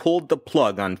officially pulled the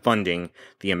plug on funding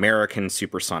the American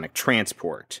supersonic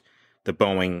transport, the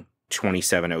Boeing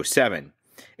 2707,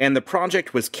 and the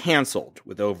project was canceled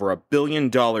with over $1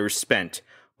 billion spent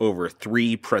over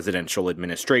 3 presidential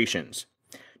administrations.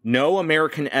 No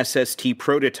American SST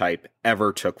prototype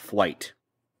ever took flight.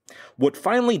 What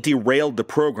finally derailed the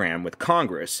program with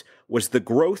Congress was the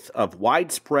growth of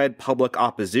widespread public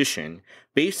opposition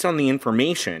based on the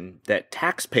information that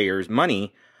taxpayers'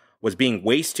 money was being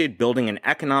wasted building an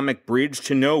economic bridge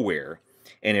to nowhere,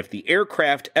 and if the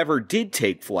aircraft ever did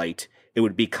take flight, it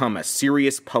would become a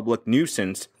serious public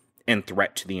nuisance and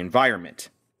threat to the environment.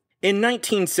 In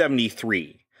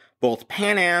 1973, both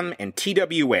Pan Am and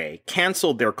TWA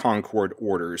canceled their Concorde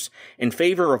orders in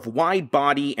favor of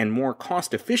wide-body and more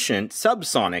cost-efficient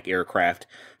subsonic aircraft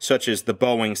such as the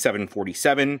Boeing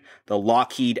 747, the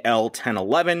Lockheed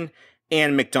L-1011,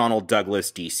 and McDonnell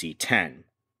Douglas DC-10.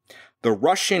 The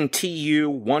Russian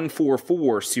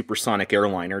Tu-144 supersonic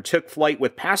airliner took flight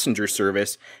with passenger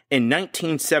service in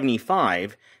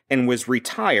 1975 and was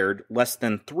retired less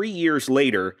than 3 years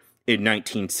later in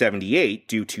 1978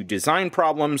 due to design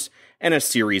problems and a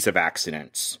series of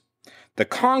accidents. The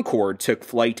Concorde took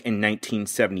flight in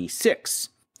 1976.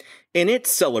 In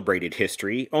its celebrated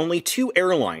history, only 2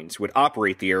 airlines would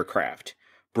operate the aircraft,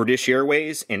 British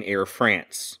Airways and Air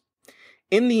France.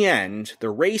 In the end,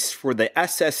 the race for the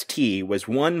SST was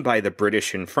won by the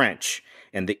British and French,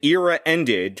 and the era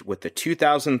ended with the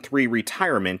 2003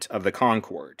 retirement of the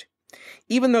Concorde.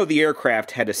 Even though the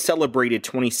aircraft had a celebrated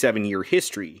 27-year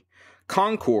history,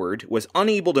 Concorde was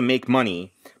unable to make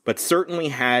money, but certainly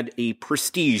had a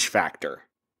prestige factor.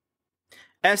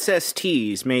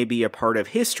 SSTs may be a part of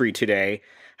history today,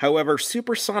 however,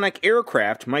 supersonic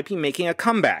aircraft might be making a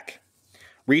comeback.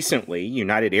 Recently,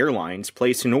 United Airlines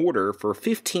placed an order for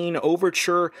 15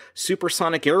 Overture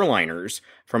supersonic airliners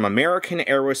from American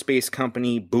aerospace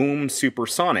company Boom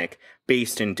Supersonic,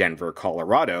 based in Denver,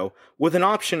 Colorado, with an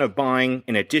option of buying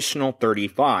an additional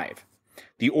 35.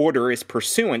 The order is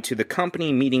pursuant to the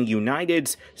company meeting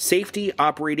United's safety,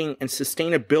 operating, and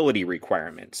sustainability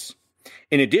requirements.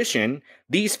 In addition,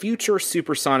 these future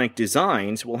supersonic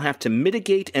designs will have to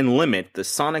mitigate and limit the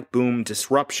sonic boom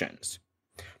disruptions.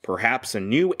 Perhaps a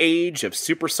new age of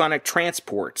supersonic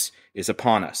transports is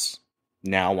upon us.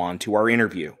 Now on to our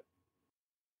interview.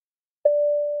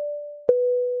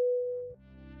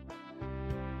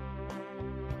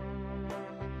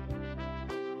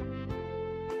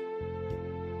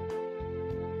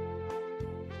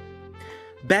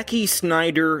 Becky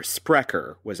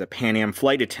Sprecher was a Pan Am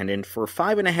flight attendant for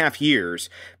 5.5 years,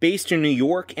 based in New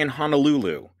York and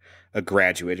Honolulu. A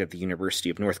graduate of the University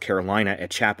of North Carolina at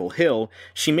Chapel Hill,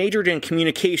 she majored in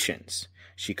communications.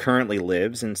 She currently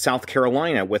lives in South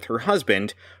Carolina with her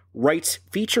husband, writes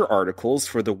feature articles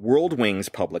for the World Wings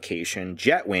publication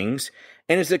Jet Wings,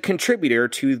 and is a contributor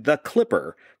to The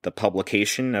Clipper, the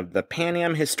publication of the Pan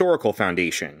Am Historical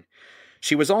Foundation.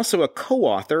 She was also a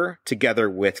co-author, together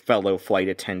with fellow flight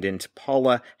attendant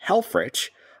Paula Helfrich,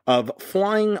 of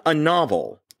Flying a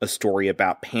Novel, a story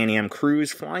about Pan Am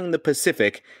crews flying the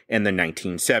Pacific in the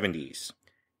 1970s.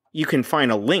 You can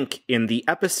find a link in the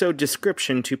episode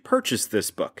description to purchase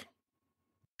this book.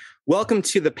 Welcome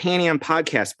to the Pan Am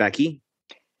podcast, Becky.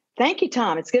 Thank you,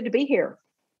 Tom. It's good to be here.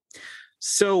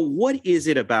 So what is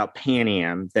it about Pan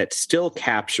Am that still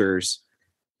captures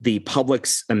the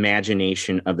public's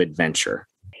imagination of adventure?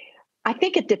 I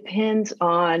think it depends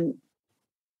on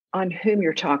whom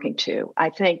you're talking to. I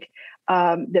think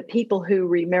the people who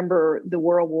remember the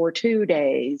World War II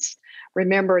days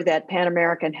remember that Pan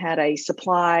American had a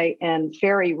supply and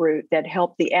ferry route that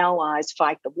helped the Allies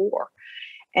fight the war.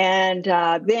 And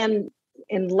then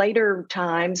in later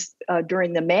times,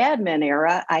 during the Mad Men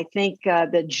era, I think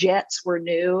the jets were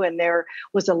new and there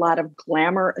was a lot of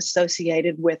glamour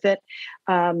associated with it.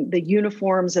 The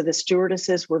uniforms of the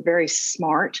stewardesses were very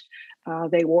smart.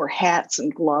 They wore hats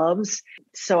and gloves.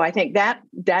 So I think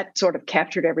that sort of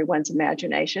captured everyone's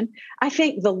imagination. I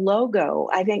think the logo,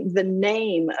 I think the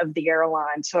name of the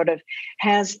airline sort of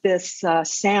has this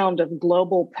sound of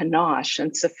global panache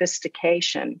and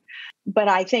sophistication. But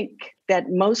I think that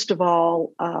most of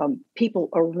all, people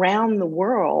around the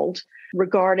world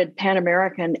regarded Pan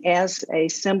American as a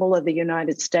symbol of the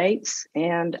United States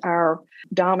and our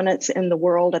dominance in the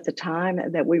world at the time,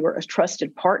 and that we were a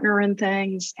trusted partner in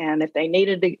things. And if they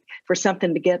needed for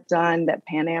something to get done, that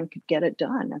Pan Am could get it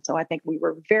done. And so I think we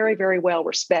were very, very well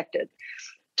respected,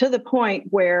 to the point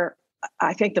where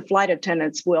I think the flight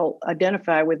attendants will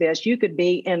identify with this. You could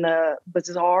be in a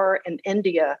bazaar in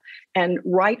India and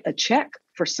write a check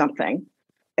for something,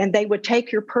 and they would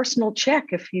take your personal check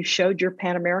if you showed your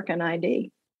Pan American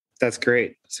ID. That's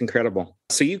great. It's incredible.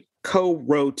 So you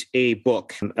co-wrote a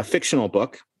book, a fictional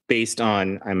book based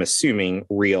on, I'm assuming,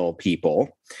 real people,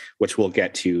 which we'll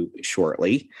get to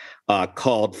shortly,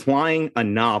 called Flying a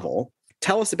Novel.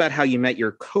 Tell us about how you met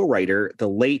your co-writer, the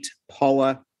late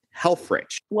Paula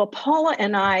Helfrich. Well, Paula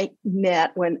and I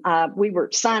met when we were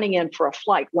signing in for a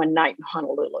flight one night in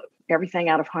Honolulu. Everything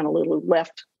out of Honolulu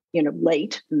left,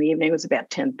 late in the evening. It was about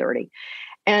 10:30.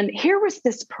 And here was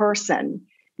this person,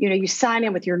 you sign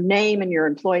in with your name and your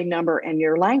employee number and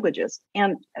your languages.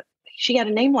 And she had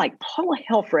a name like Paula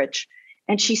Helfrich,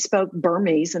 and she spoke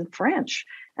Burmese and French.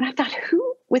 And I thought,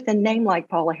 who with a name like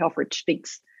Paula Helfrich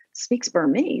speaks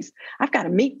Burmese? I've got to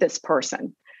meet this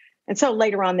person. And so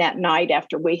later on that night,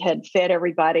 after we had fed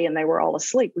everybody and they were all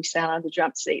asleep, we sat on the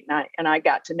jump seat and I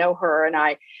got to know her, and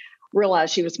I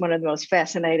realized she was one of the most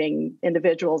fascinating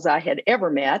individuals I had ever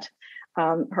met.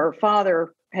 Her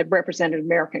father had represented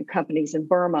American companies in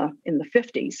Burma in the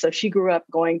 50s. So she grew up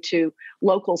going to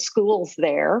local schools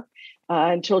there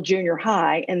until junior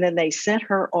high. And then they sent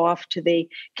her off to the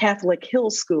Catholic Hill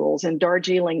schools in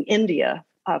Darjeeling, India,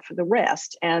 for the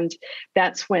rest. And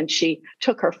that's when she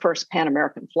took her first Pan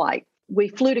American flight. We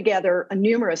flew together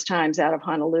numerous times out of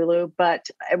Honolulu,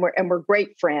 and we're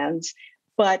great friends.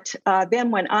 But then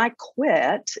when I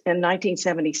quit in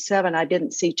 1977, I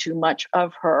didn't see too much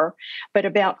of her. But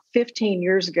about 15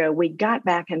 years ago, we got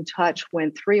back in touch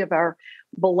when 3 of our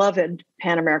beloved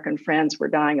Pan American friends were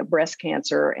dying of breast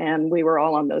cancer. And we were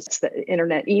all on those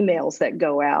internet emails that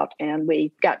go out. And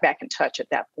we got back in touch at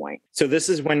that point. So this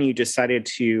is when you decided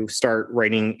to start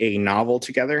writing a novel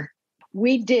together?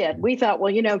 We did. We thought,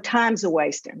 well, time's a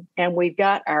wasting. And we've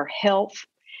got our health.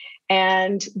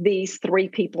 And these 3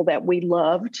 people that we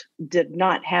loved did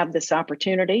not have this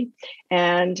opportunity.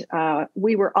 And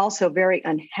we were also very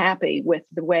unhappy with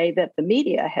the way that the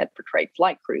media had portrayed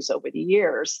flight crews over the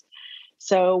years.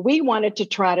 So we wanted to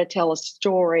try to tell a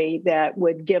story that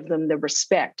would give them the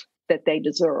respect that they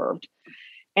deserved.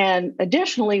 And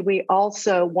additionally, we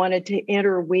also wanted to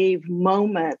interweave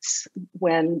moments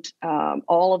when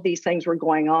all of these things were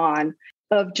going on,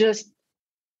 of just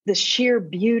the sheer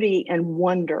beauty and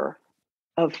wonder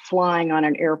of flying on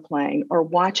an airplane or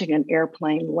watching an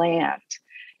airplane land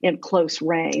in close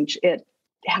range.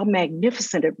 How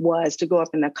magnificent it was to go up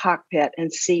in the cockpit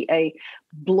and see a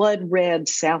blood red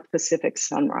South Pacific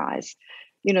sunrise.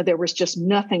 There was just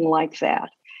nothing like that.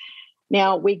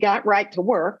 Now, we got right to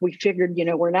work. We figured,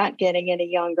 we're not getting any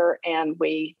younger, and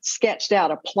we sketched out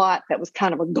a plot that was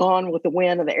kind of a Gone with the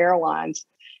Wind of the airlines,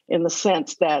 in the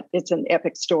sense that it's an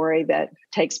epic story that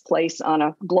takes place on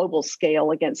a global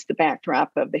scale against the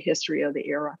backdrop of the history of the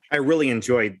era. I really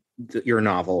enjoyed your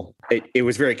novel. It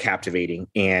was very captivating.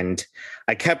 And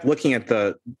I kept looking at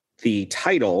the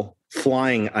title,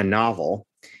 Flying a Novel,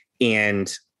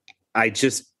 and I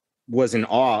just was in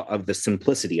awe of the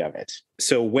simplicity of it.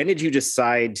 So when did you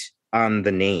decide on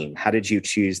the name? How did you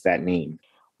choose that name?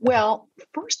 Well,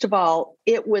 first of all,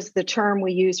 it was the term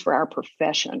we use for our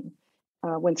profession.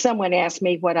 When someone asked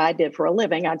me what I did for a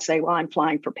living, I'd say, well, I'm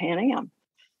flying for Pan Am.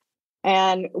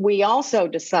 And we also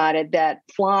decided that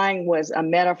flying was a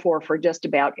metaphor for just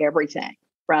about everything,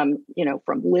 from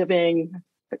living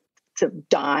to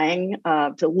dying,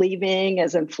 to leaving,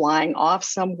 as in flying off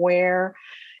somewhere,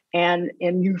 and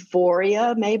in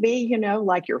euphoria, maybe,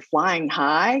 like you're flying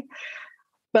high.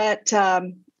 But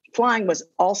flying was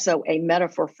also a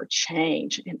metaphor for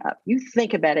change. You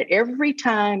think about it, every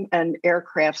time an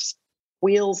aircraft's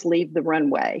wheels leave the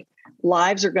runway,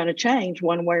 lives are going to change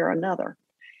one way or another.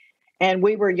 And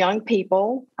we were young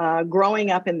people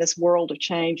growing up in this world of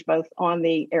change, both on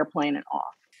the airplane and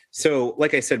off. So,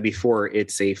 like I said before,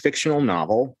 it's a fictional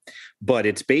novel, but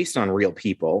it's based on real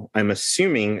people. I'm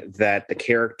assuming that the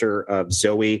character of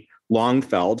Zoe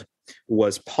Longfeld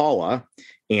was Paula,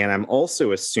 and I'm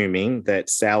also assuming that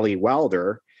Sally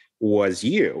Wilder was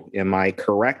you. Am I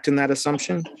correct in that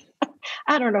assumption?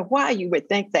 I don't know why you would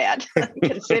think that,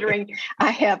 considering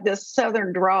I have this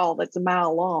Southern drawl that's a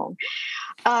mile long.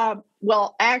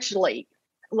 Well, actually,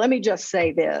 let me just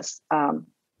say this.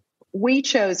 We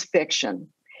chose fiction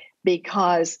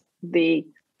because the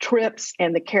trips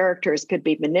and the characters could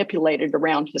be manipulated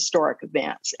around historic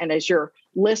events. And as your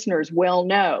listeners well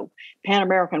know, Pan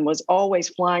American was always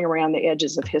flying around the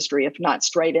edges of history, if not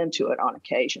straight into it on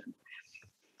occasion.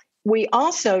 We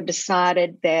also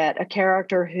decided that a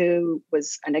character who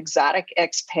was an exotic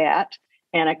expat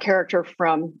and a character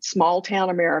from small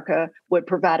town America would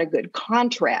provide a good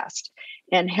contrast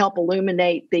and help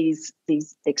illuminate these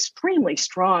extremely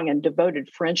strong and devoted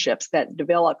friendships that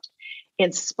developed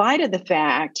in spite of the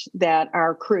fact that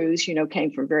our crews,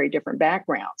 came from very different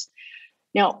backgrounds.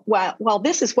 Now, while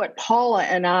this is what Paula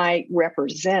and I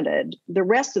represented, the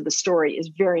rest of the story is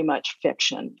very much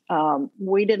fiction.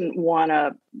 We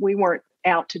weren't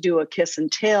out to do a kiss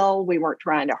and tell. We weren't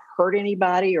trying to hurt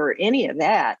anybody or any of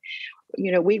that.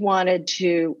 We wanted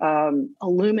to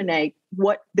illuminate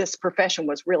what this profession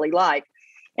was really like.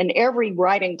 And every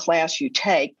writing class you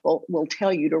take will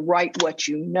tell you to write what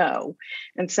you know.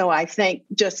 And so I think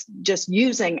just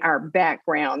using our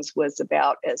backgrounds was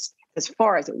about as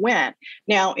far as it went.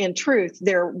 Now, in truth,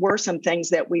 there were some things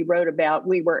that we wrote about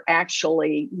we were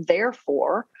actually there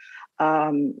for.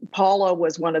 Paula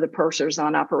was one of the pursers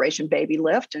on Operation Baby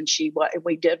Lift, and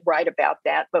we did write about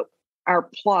that, but our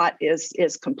plot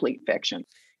is complete fiction.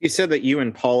 You said that you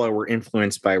and Paula were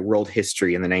influenced by world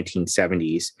history in the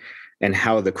 1970s and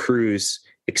how the crews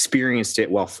experienced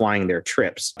it while flying their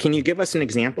trips. Can you give us an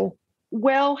example?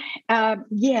 Well,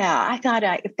 I thought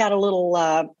I've got a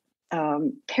little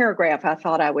paragraph I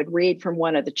thought I would read from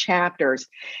one of the chapters.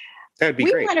 That'd be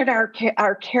great. We wanted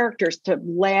our characters to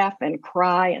laugh and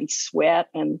cry and sweat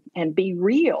and be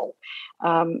real.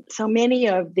 So many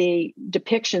of the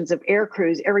depictions of air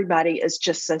crews, everybody is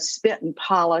just so spit and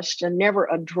polished and never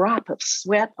a drop of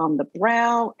sweat on the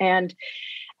brow. And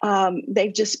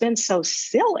they've just been so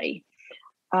silly.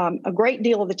 A great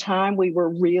deal of the time we were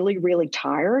really, really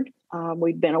tired.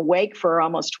 We'd been awake for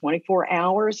almost 24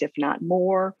 hours, if not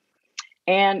more.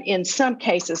 And in some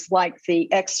cases, like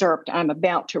the excerpt I'm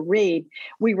about to read,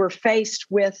 we were faced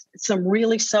with some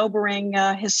really sobering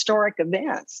historic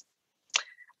events.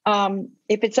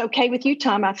 If it's okay with you,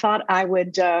 Tom, I thought I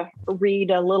would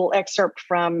read a little excerpt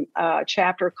from a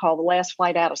chapter called The Last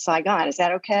Flight Out of Saigon. Is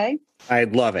that okay?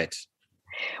 I'd love it.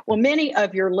 Well, many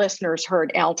of your listeners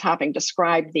heard Al Topping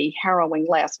describe the harrowing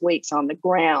last weeks on the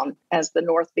ground as the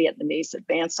North Vietnamese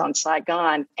advanced on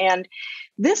Saigon. And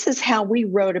this is how we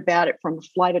wrote about it from a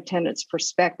flight attendant's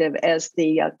perspective as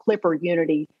the Clipper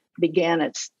Unity began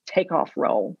its takeoff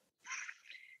roll.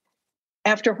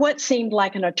 After what seemed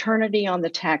like an eternity on the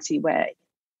taxiway,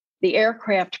 the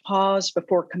aircraft paused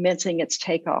before commencing its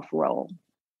takeoff roll.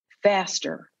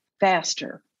 Faster,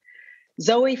 faster.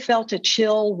 Zoe felt a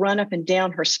chill run up and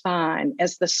down her spine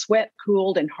as the sweat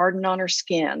cooled and hardened on her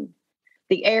skin,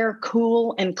 the air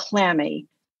cool and clammy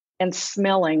and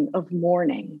smelling of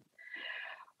morning.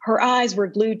 Her eyes were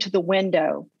glued to the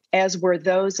window, as were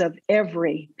those of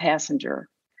every passenger,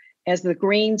 as the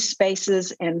green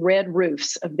spaces and red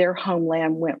roofs of their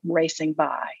homeland went racing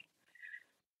by.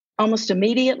 Almost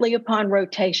immediately upon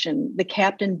rotation, the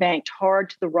captain banked hard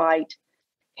to the right,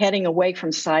 heading away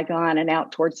from Saigon and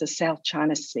out towards the South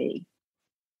China Sea.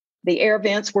 The air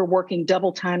vents were working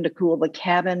double time to cool the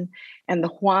cabin, and the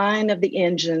whine of the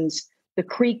engines, the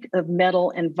creak of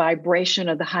metal and vibration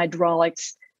of the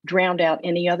hydraulics drowned out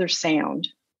any other sound.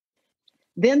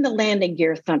 Then the landing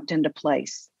gear thumped into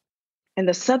place, and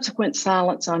the subsequent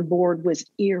silence on board was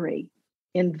eerie,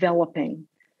 enveloping.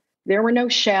 There were no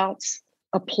shouts,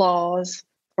 applause,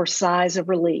 or sighs of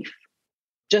relief,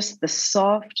 just the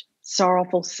soft,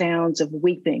 sorrowful sounds of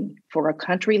weeping for a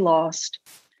country lost,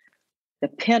 the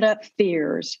pent-up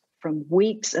fears from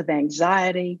weeks of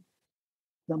anxiety,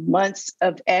 the months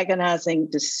of agonizing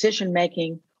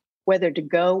decision-making, whether to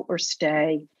go or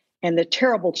stay, and the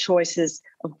terrible choices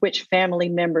of which family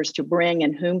members to bring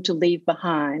and whom to leave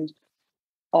behind,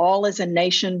 all as a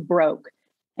nation broke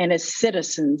and as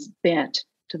citizens bent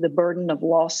to the burden of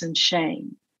loss and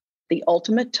shame, the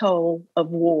ultimate toll of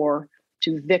war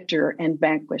to victor and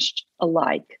vanquished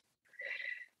alike.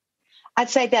 I'd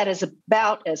say that is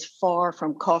about as far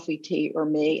from Coffee, Tea, or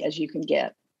Me as you can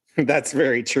get. That's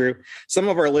very true. Some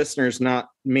of our listeners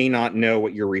may not know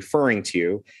what you're referring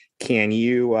to. Can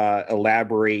you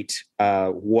elaborate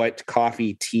what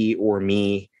Coffee, Tea, or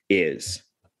Me is?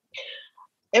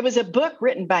 It was a book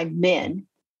written by men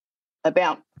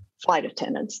about flight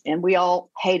attendants, and we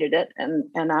all hated it.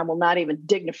 And I will not even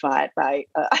dignify it by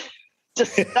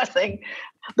discussing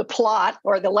the plot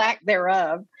or the lack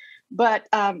thereof. But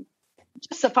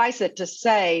just suffice it to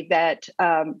say that,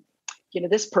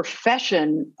 this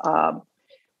profession,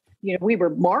 we were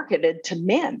marketed to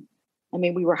men. I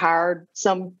mean, we were hired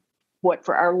somewhat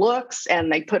for our looks,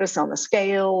 and they put us on the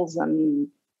scales, and,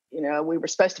 we were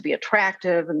supposed to be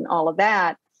attractive and all of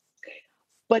that.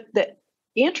 But the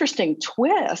interesting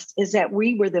twist is that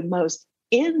we were the most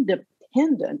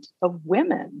independent of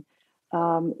women,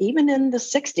 even in the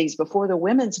 60s, before the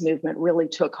women's movement really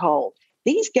took hold.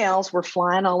 These gals were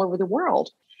flying all over the world.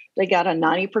 They got a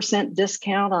 90%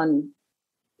 discount on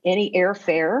any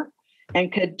airfare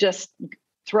and could just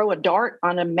throw a dart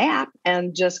on a map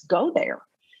and just go there.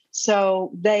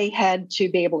 So they had to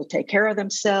be able to take care of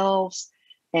themselves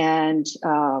and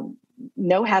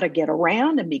know how to get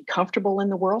around and be comfortable in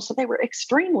the world. So they were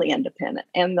extremely independent.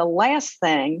 And the last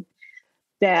thing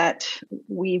that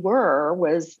we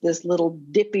was this little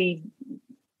dippy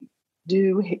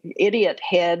do idiot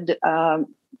head,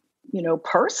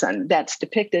 person that's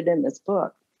depicted in this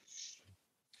book.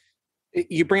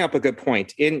 You bring up a good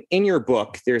point. In your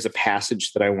book, there's a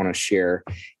passage that I want to share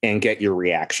and get your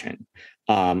reaction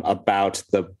about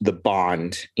the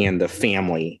bond and the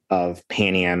family of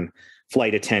Pan Am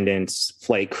flight attendants,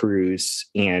 flight crews,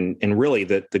 and really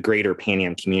the greater Pan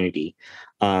Am community.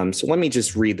 So let me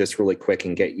just read this really quick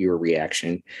and get your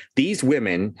reaction. These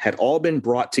women had all been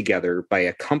brought together by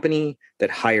a company that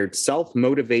hired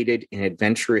self-motivated and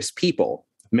adventurous people,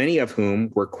 many of whom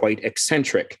were quite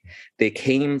eccentric. They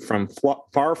came from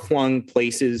far-flung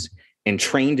places and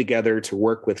trained together to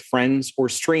work with friends or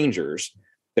strangers,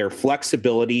 their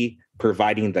flexibility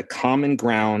providing the common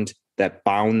ground that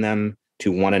bound them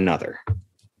to one another.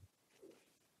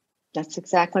 That's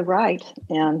exactly right.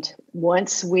 And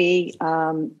once we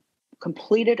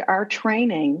completed our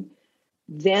training,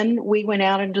 then we went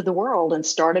out into the world and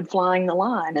started flying the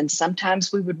line. And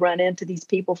sometimes we would run into these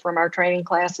people from our training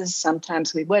classes.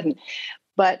 Sometimes we wouldn't.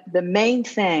 But the main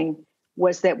thing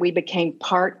was that we became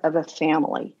part of a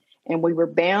family. And we were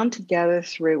bound together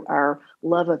through our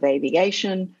love of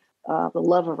aviation, the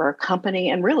love of our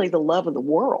company, and really the love of the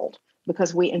world,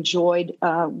 because we enjoyed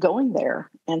going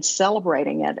there and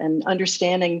celebrating it and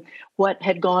understanding what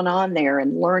had gone on there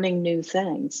and learning new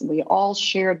things. We all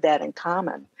shared that in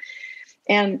common.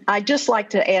 And I'd just like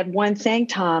to add one thing,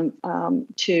 Tom,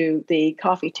 to the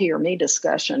Coffee, Tea, or Me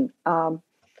discussion.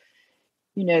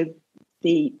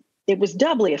 It was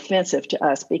doubly offensive to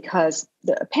us because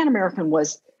the Pan American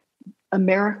was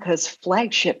America's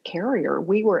flagship carrier.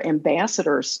 We were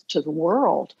ambassadors to the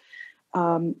world.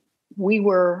 We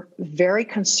were very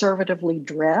conservatively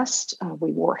dressed.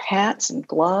 We wore hats and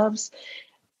gloves.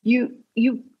 You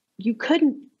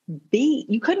couldn't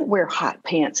wear hot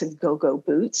pants and go-go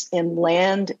boots and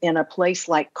land in a place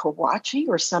like Karachi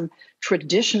or some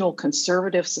traditional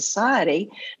conservative society.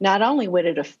 Not only would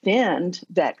it offend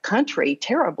that country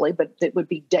terribly, but it would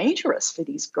be dangerous for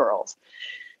these girls.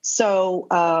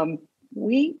 So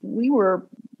we were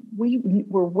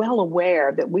well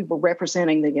aware that we were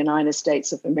representing the United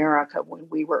States of America when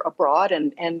we were abroad,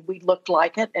 and we looked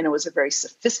like it, and it was a very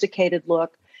sophisticated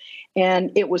look.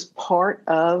 And it was part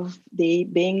of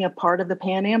being a part of the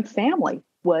Pan Am family,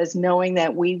 was knowing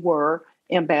that we were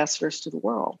ambassadors to the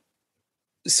world.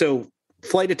 So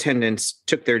flight attendants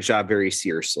took their job very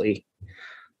seriously,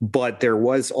 but there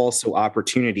was also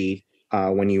opportunity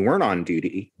when you weren't on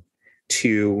duty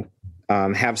to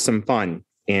have some fun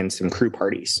and some crew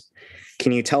parties.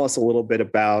 Can you tell us a little bit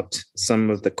about some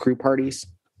of the crew parties?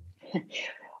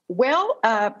 Well,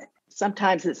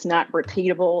 sometimes it's not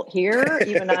repeatable here,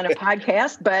 even on a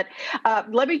podcast, but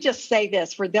let me just say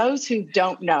this. For those who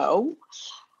don't know,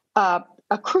 a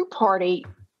crew party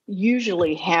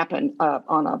usually happened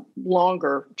on a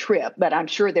longer trip, but I'm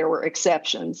sure there were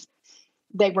exceptions.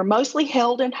 They were mostly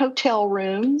held in hotel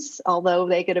rooms, although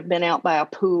they could have been out by a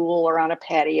pool or on a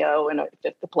patio and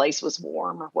if the place was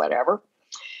warm or whatever.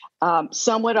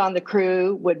 Someone on the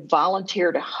crew would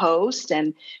volunteer to host,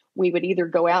 and we would either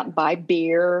go out and buy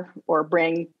beer or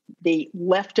bring the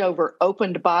leftover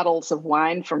opened bottles of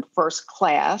wine from first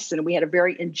class. And we had a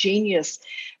very ingenious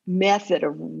method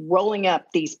of rolling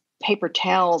up these paper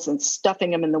towels and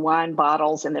stuffing them in the wine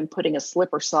bottles and then putting a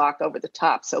slipper sock over the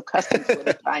top so customs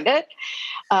wouldn't find it.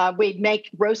 We'd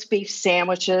make roast beef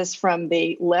sandwiches from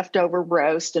the leftover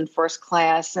roast in first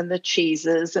class and the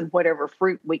cheeses and whatever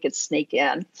fruit we could sneak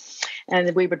in. And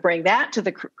then we would bring that to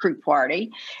the crew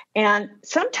party. And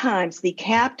sometimes the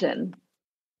captain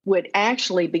would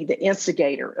actually be the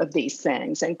instigator of these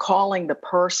things and calling the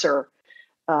purser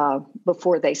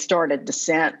before they started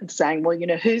descent and saying, well,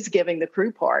 who's giving the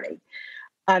crew party?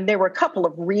 And there were a couple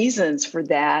of reasons for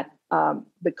that,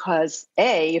 because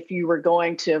if you were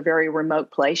going to a very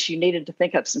remote place, you needed to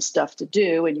think up some stuff to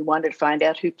do, and you wanted to find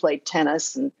out who played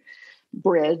tennis and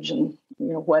bridge and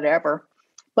whatever.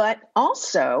 But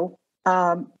also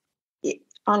on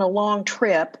a long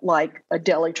trip, like a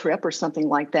Delhi trip or something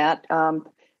like that,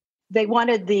 they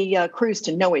wanted the crews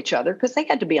to know each other because they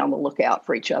had to be on the lookout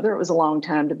for each other. It was a long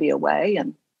time to be away,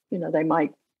 and they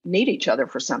might need each other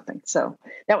for something. So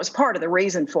that was part of the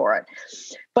reason for it.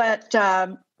 But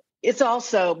it's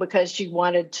also because you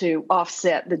wanted to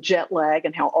offset the jet lag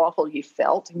and how awful you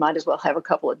felt. You might as well have a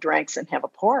couple of drinks and have a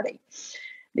party.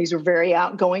 These were very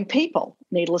outgoing people,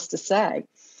 needless to say.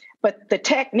 But the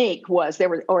technique was there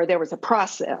was a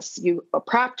process. You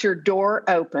propped your door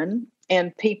open,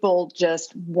 and people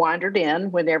just wandered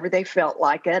in whenever they felt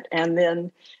like it, and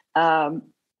then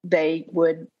they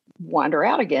would wander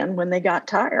out again when they got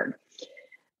tired.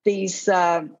 These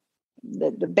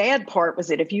the bad part was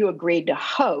that if you agreed to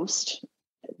host,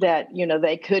 that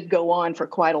they could go on for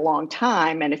quite a long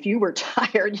time, and if you were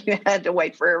tired, you had to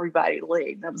wait for everybody to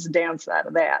leave. That was the downside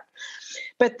of that.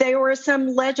 But there were some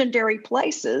legendary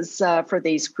places for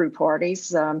these crew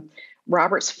parties.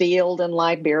 Roberts Field in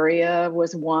Liberia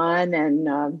was one,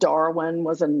 and Darwin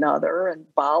was another, and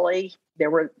Bali.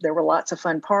 There were lots of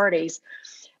fun parties.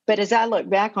 But as I look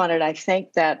back on it, I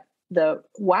think that the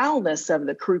wildness of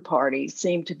the crew party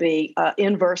seemed to be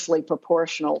inversely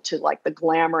proportional to like the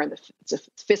glamour and the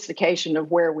sophistication of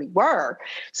where we were.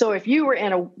 So if you were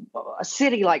in a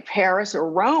city like Paris or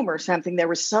Rome or something, there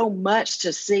was so much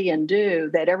to see and do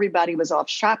that everybody was off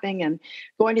shopping and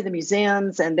going to the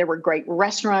museums, and there were great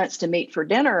restaurants to meet for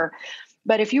dinner.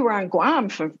 But if you were on Guam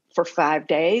for 5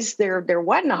 days, there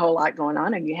wasn't a whole lot going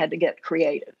on, and you had to get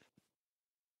creative.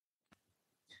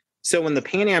 So when the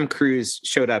Pan Am crews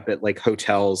showed up at like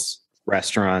hotels,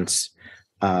 restaurants,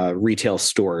 retail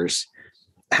stores,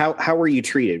 how were you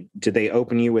treated? Did they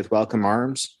open you with welcome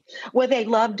arms? Well, they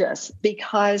loved us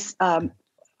because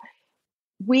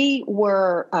we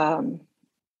were,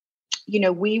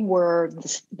 we were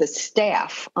the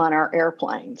staff on our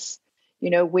airplanes.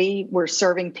 We were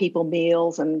serving people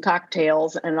meals and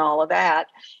cocktails and all of that.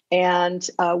 And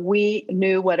we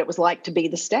knew what it was like to be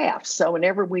the staff. So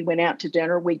whenever we went out to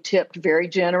dinner, we tipped very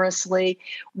generously.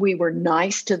 We were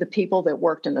nice to the people that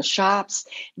worked in the shops.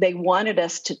 They wanted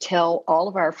us to tell all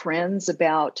of our friends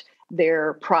about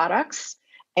their products.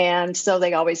 And so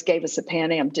they always gave us a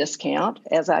Pan Am discount.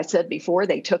 As I said before,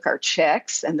 they took our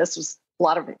checks. And this was a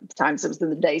lot of times it was in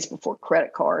the days before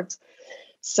credit cards.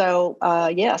 So,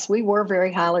 yes, we were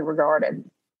very highly regarded.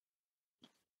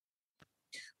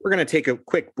 We're going to take a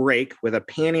quick break with a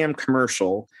Pan Am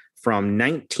commercial from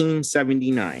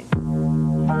 1979.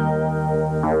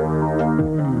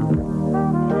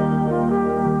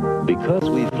 Because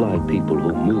we fly people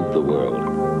who move the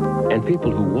world, and people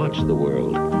who watch the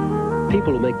world,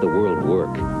 people who make the world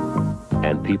work,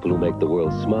 and people who make the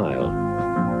world smile,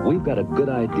 we've got a good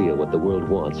idea what the world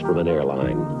wants from an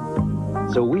airline.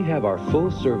 So we have our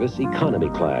full-service economy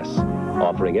class,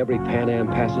 offering every Pan Am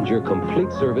passenger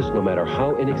complete service no matter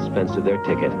how inexpensive their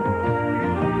ticket.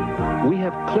 We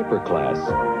have Clipper class,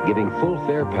 giving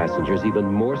full-fare passengers even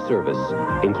more service,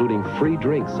 including free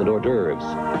drinks and hors d'oeuvres,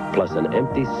 plus an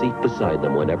empty seat beside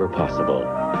them whenever possible.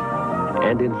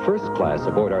 And in first class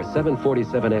aboard our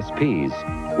 747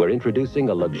 SPs, we're introducing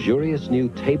a luxurious new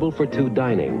table-for-two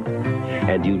dining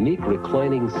and unique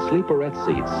reclining sleeperette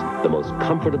seats, the most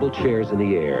comfortable chairs in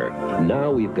the air. Now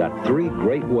we've got 3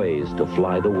 great ways to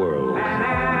fly the world.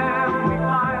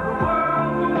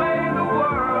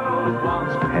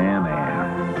 Pan Am.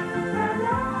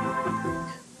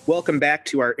 Welcome back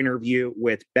to our interview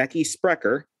with Becky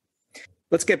Sprecher.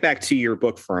 Let's get back to your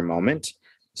book for a moment.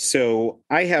 So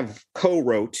I have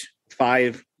co-wrote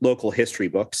 5 local history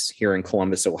books here in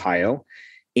Columbus, Ohio.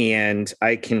 And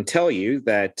I can tell you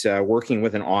that working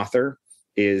with an author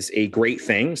is a great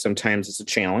thing. Sometimes it's a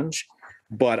challenge,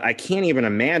 but I can't even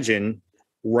imagine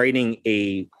writing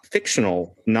a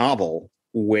fictional novel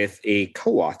with a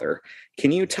co-author.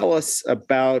 Can you tell us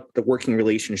about the working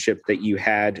relationship that you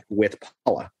had with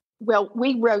Paula? Well,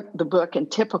 we wrote the book in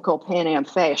typical Pan Am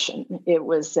fashion. It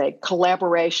was a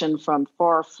collaboration from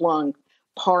far-flung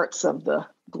parts of the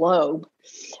globe.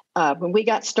 When we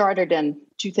got started in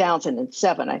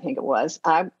 2007, I think it was,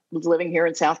 I was living here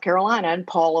in South Carolina, and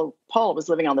Paula was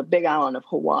living on the Big Island of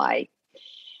Hawaii.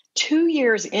 2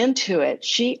 years into it,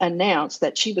 she announced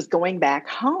that she was going back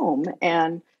home.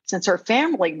 And since her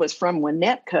family was from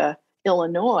Winnetka,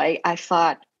 Illinois, I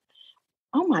thought,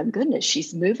 oh my goodness,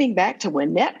 she's moving back to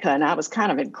Winnetka. And I was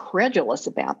kind of incredulous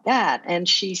about that. And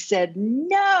she said,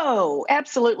 no,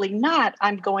 absolutely not.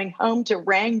 I'm going home to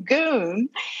Rangoon,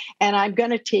 and I'm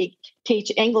going to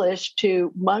teach English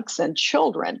to monks and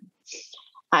children.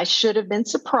 I should have been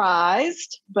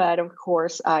surprised, but of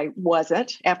course I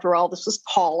wasn't. After all, this was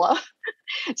Paula,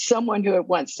 someone who had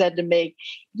once said to me,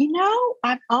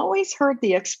 I've always heard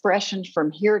the expression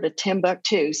from here to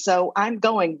Timbuktu, so I'm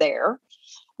going there,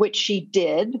 which she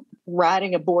did,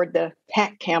 riding aboard the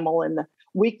pack camel in the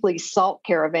weekly salt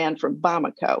caravan from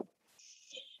Bamako.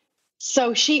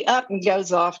 So she up and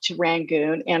goes off to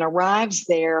Rangoon and arrives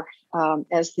there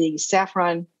as the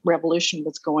Saffron Revolution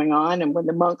was going on, and when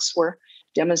the monks were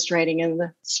demonstrating in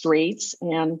the streets.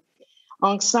 And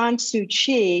Aung San Suu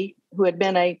Kyi, who had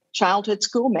been a childhood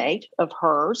schoolmate of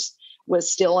hers,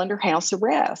 was still under house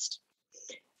arrest.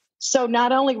 So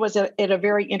not only was it a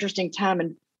very interesting time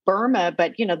in Burma,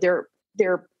 but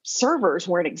their servers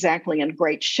weren't exactly in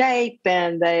great shape,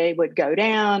 and they would go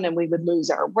down, and we would lose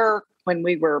our work when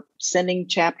we were sending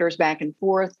chapters back and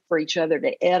forth for each other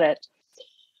to edit.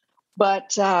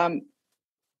 But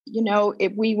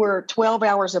if we were 12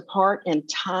 hours apart in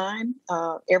time,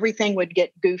 everything would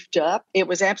get goofed up. It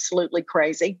was absolutely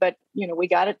crazy, but, we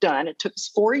got it done. It took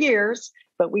us 4 years,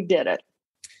 but we did it.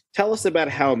 Tell us about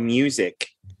how music,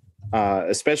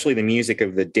 especially the music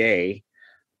of the day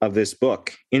of this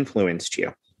book, influenced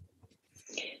you.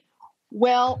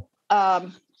 Well,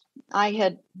 I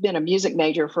had been a music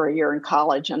major for a year in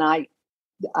college, and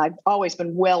I've always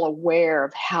been well aware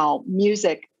of how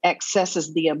music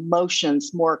accesses the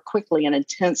emotions more quickly and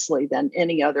intensely than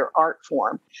any other art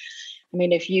form. I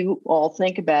mean, if you all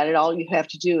think about it, all you have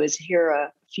to do is hear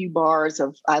a few bars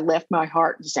of I Left My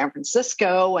Heart in San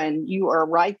Francisco, and you are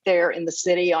right there in the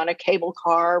city on a cable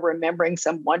car, remembering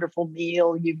some wonderful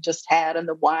meal you've just had and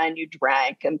the wine you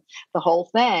drank and the whole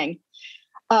thing.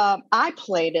 I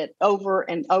played it over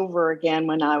and over again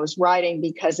when I was writing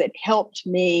because it helped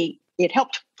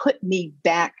put me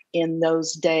back in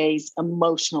those days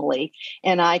emotionally,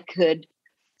 and I could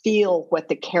feel what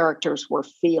the characters were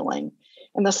feeling.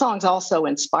 And the songs also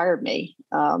inspired me.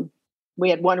 We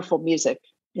had wonderful music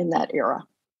in that era.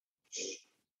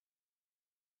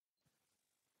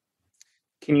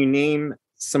 Can you name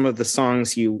some of the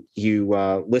songs you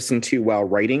listened to while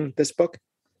writing this book?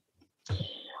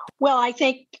 Well, I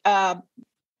think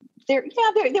there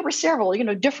were several,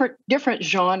 different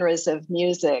genres of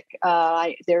music.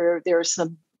 There are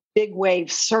some big wave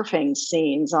surfing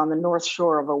scenes on the North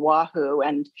Shore of Oahu,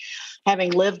 and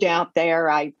having lived out there,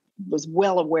 I was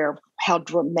well aware of how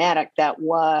dramatic that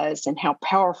was and how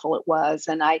powerful it was.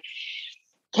 And I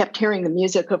kept hearing the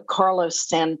music of Carlos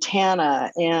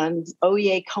Santana, and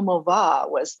Oye Como Va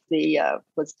was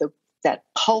that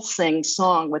pulsing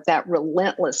song with that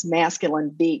relentless masculine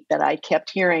beat that I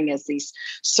kept hearing as these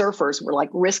surfers were like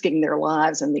risking their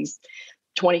lives in these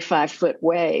 25-foot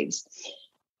waves.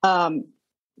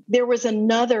 There was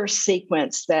another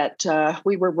sequence that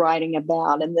we were writing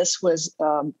about, and this was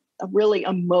a really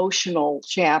emotional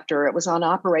chapter. It was on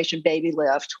Operation Baby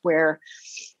Lift, where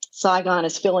Saigon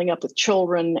is filling up with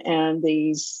children, and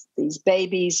these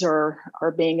babies are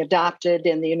being adopted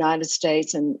in the United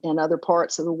States and other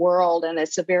parts of the world. And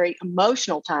it's a very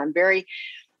emotional time, very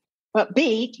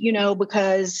upbeat,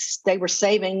 because they were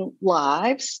saving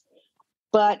lives.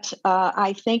 But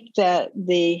I think that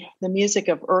the music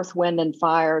of Earth, Wind, and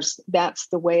Fire's That's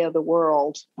the Way of the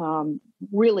World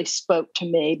really spoke to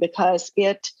me, because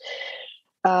it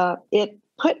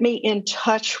put me in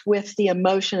touch with the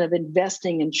emotion of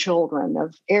investing in children,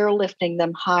 of airlifting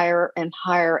them higher and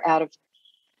higher out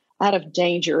of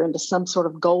danger into some sort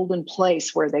of golden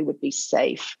place where they would be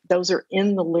safe. Those are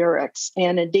in the lyrics.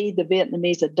 And indeed, the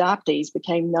Vietnamese adoptees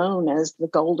became known as the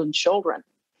Golden Children.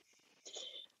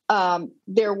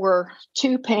 There were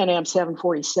 2 Pan Am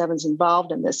 747s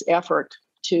involved in this effort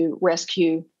to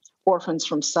rescue orphans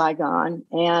from Saigon.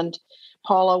 And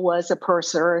Paula was a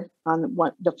purser on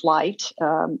the flight,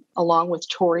 along with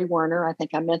Tori Werner. I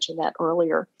think I mentioned that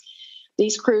earlier.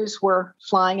 These crews were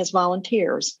flying as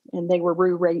volunteers, and they were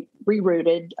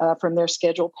rerouted from their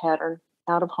scheduled pattern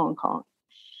out of Hong Kong.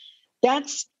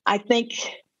 That's, I think,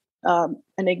 an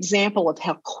example of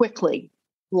how quickly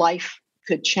life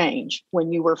could change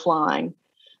when you were flying,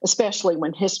 especially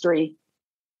when history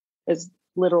is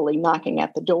literally knocking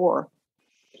at the door.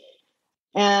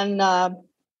 And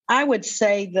I would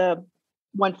say the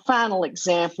one final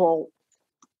example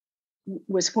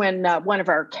was when one of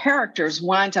our characters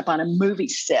winds up on a movie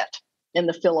set in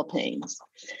the Philippines.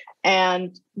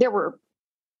 And there were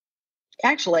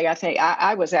actually, I think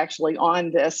I was actually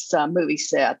on this movie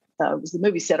set. It was the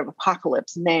movie set of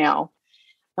Apocalypse Now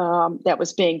that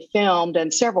was being filmed,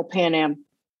 and several Pan Am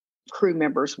crew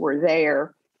members were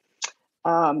there.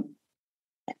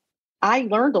 I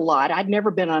learned a lot. I'd never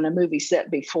been on a movie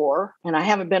set before, and I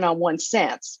haven't been on one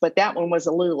since, but that one was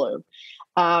a Lulu.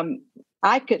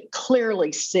 I could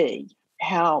clearly see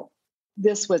how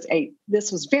this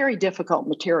was very difficult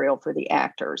material for the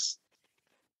actors,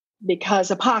 because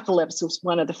Apocalypse was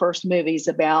one of the first movies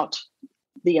about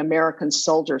the American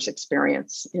soldiers'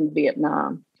 experience in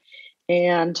Vietnam.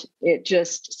 And it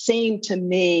just seemed to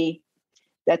me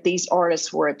that these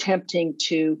artists were attempting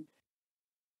to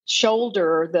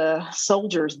shoulder the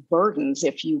soldiers' burdens,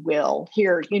 if you will.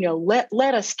 Here,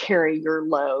 let us carry your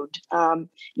load.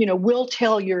 We'll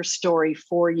tell your story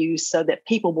for you so that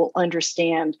people will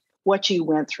understand what you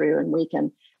went through, and we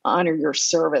can honor your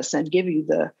service and give you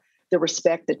the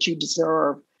respect that you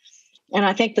deserve. And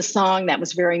I think the song that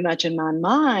was very much in my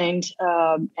mind,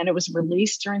 and it was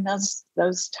released during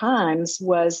those times,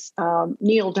 was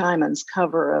Neil Diamond's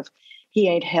cover of "He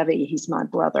Ain't Heavy, He's My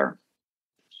Brother."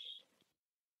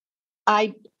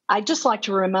 I'd just like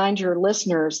to remind your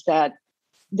listeners that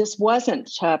this wasn't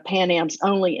Pan Am's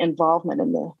only involvement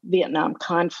in the Vietnam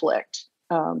conflict.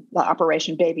 The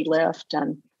Operation Baby Lift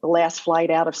and the last flight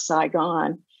out of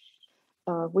Saigon.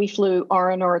 We flew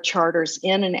R&R charters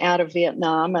in and out of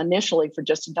Vietnam initially for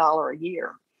just $1 a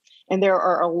year. And there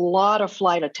are a lot of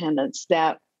flight attendants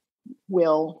that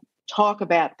will talk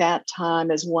about that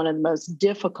time as one of the most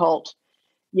difficult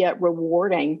yet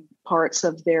rewarding parts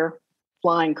of their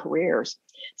flying careers.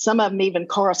 Some of them even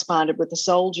corresponded with the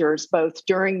soldiers, both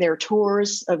during their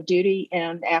tours of duty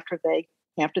and after they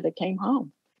came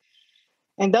home.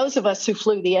 And those of us who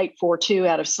flew the 842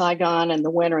 out of Saigon in the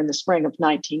winter and the spring of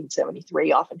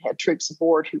 1973 often had troops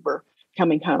aboard who were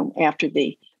coming home after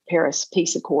the Paris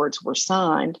Peace Accords were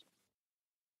signed.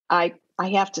 I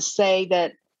have to say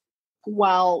that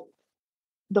while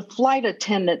the flight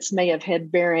attendants may have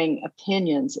had varying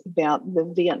opinions about the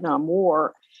Vietnam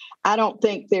War, I don't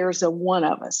think there's a one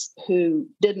of us who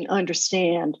didn't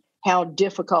understand how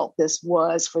difficult this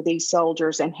was for these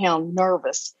soldiers and how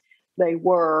nervous they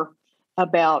were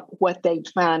about what they'd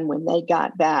find when they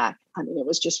got back. I mean, it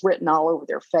was just written all over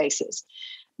their faces.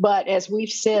 But as we've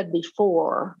said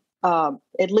before,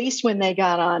 at least when they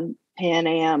got on Pan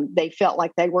Am, they felt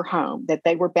like they were home, that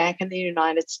they were back in the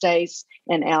United States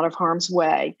and out of harm's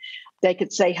way. They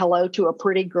could say hello to a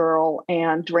pretty girl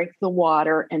and drink the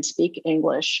water and speak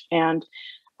English. And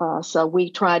so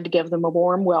we tried to give them a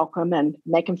warm welcome and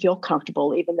make them feel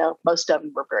comfortable, even though most of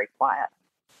them were very quiet.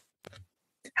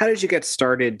 How did you get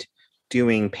started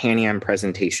doing Pan Am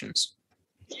presentations?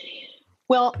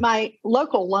 Well, my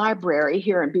local library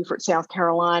here in Beaufort, South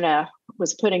Carolina,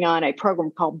 was putting on a program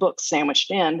called Books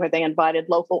Sandwiched In, where they invited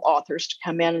local authors to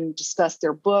come in and discuss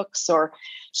their books, or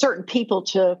certain people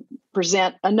to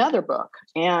present another book.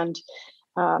 And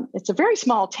it's a very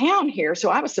small town here, so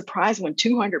I was surprised when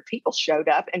 200 people showed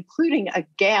up, including a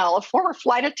gal, a former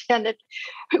flight attendant,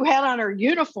 who had on her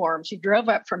uniform. She drove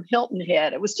up from Hilton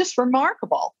Head. It was just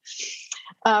remarkable.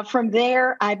 From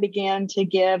there, I began to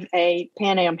give a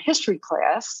Pan Am history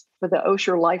class for the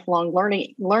Osher Lifelong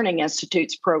Learning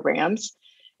Institute's programs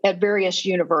at various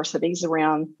universities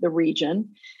around the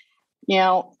region.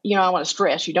 Now, I want to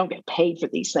stress, you don't get paid for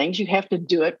these things. You have to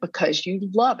do it because you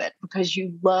love it, because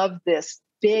you love this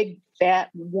big, fat,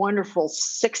 wonderful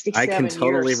 67-year story. I can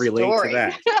totally relate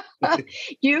to that.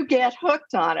 You get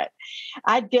hooked on it.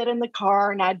 I'd get in the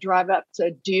car and I'd drive up to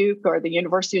Duke or the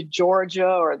University of Georgia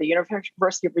or the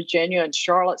University of Virginia in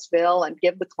Charlottesville and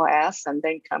give the class and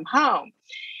then come home.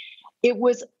 It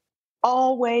was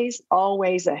always,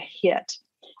 always a hit,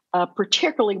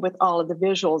 particularly with all of the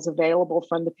visuals available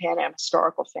from the Pan Am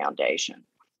Historical Foundation.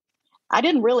 I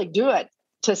didn't really do it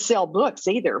to sell books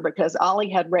either, because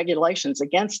Ollie had regulations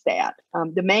against that.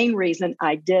 The main reason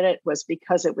I did it was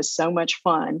because it was so much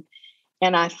fun.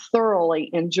 And I thoroughly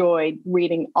enjoyed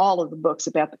reading all of the books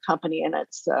about the company and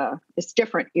its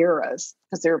different eras,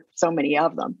 because there are so many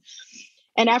of them.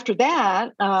 And after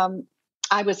that,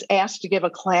 I was asked to give a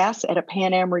class at a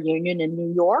Pan Am reunion in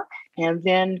New York, and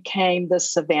then came the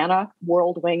Savannah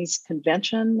World Wings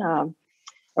Convention,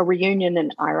 a reunion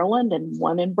in Ireland, and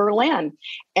one in Berlin.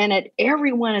 And at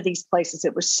every one of these places,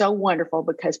 it was so wonderful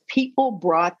because people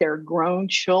brought their grown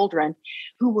children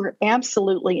who were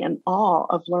absolutely in awe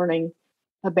of learning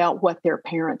about what their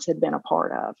parents had been a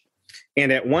part of.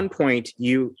 And at one point,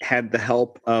 you had the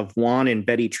help of Juan and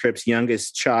Betty Tripp's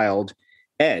youngest child,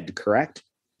 Ed, correct?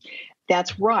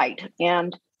 That's right.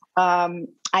 And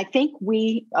I think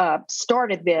we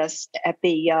started this at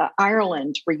the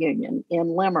Ireland reunion in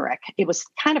Limerick. It was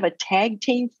kind of a tag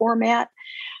team format.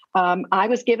 I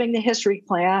was giving the history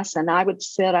class, and I would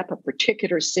set up a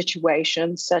particular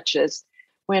situation, such as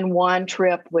when Juan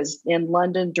Tripp was in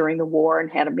London during the war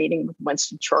and had a meeting with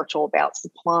Winston Churchill about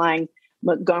supplying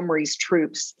Montgomery's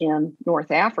troops in North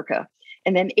Africa.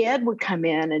 And then Ed would come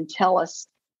in and tell us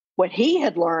what he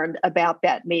had learned about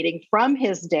that meeting from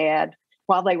his dad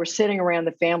while they were sitting around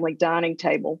the family dining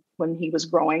table when he was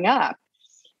growing up.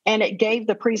 And it gave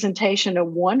the presentation a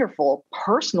wonderful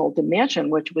personal dimension,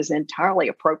 which was entirely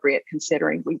appropriate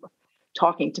considering we were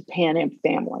talking to Pan Am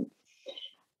family.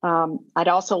 I'd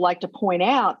also like to point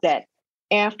out that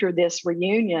after this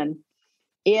reunion,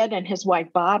 Ed and his wife,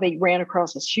 Bobby, ran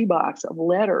across a shoebox of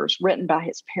letters written by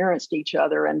his parents to each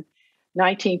other in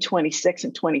 1926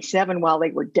 and 27 while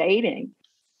they were dating.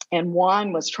 And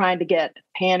Juan was trying to get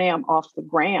Pan Am off the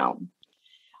ground.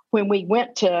 When we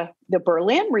went to the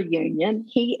Berlin reunion,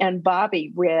 he and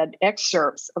Bobby read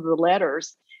excerpts of the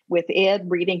letters, with Ed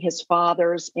reading his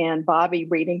father's and Bobby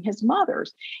reading his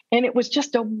mother's. And it was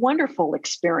just a wonderful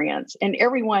experience. And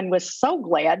everyone was so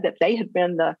glad that they had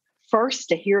been the first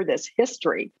to hear this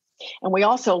history. And we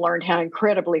also learned how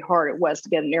incredibly hard it was to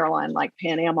get an airline like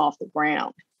Pan Am off the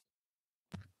ground.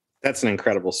 That's an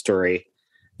incredible story.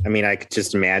 I mean, I could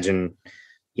just imagine,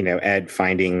 Ed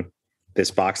finding this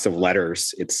box of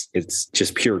letters. It's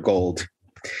just pure gold.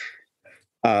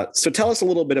 So tell us a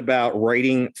little bit about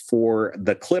writing for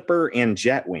the Clipper and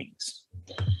Jet Wings.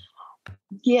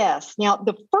 Yes. Now,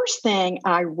 the first thing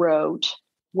I wrote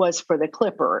was for the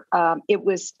Clipper. It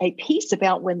was a piece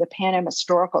about when the Pan Am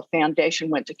Historical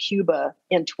Foundation went to Cuba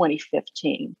in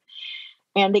 2015.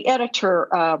 And the editor,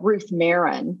 Ruth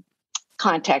Marin,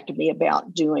 contacted me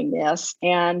about doing this.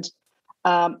 And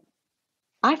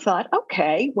I thought,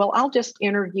 okay, well, I'll just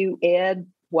interview Ed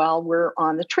while we're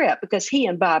on the trip, because he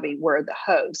and Bobby were the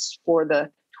hosts for the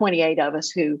 28 of us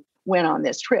who went on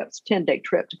this trip, it's a 10-day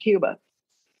trip to Cuba.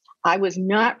 I was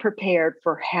not prepared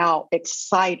for how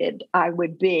excited I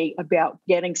would be about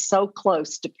getting so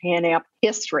close to Pan Am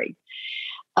history.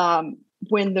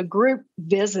 When the group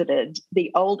visited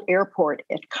the old airport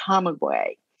at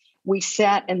Camagüey, we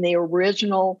sat in the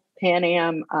original Pan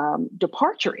Am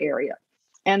departure area.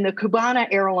 And the Cubana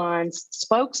Airlines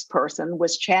spokesperson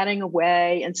was chatting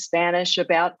away in Spanish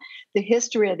about the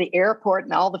history of the airport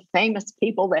and all the famous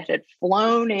people that had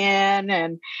flown in.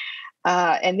 And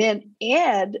then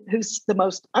Ed, who's the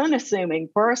most unassuming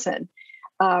person,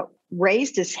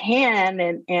 raised his hand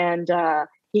and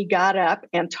he got up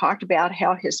and talked about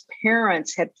how his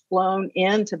parents had flown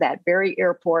into that very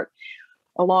airport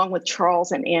along with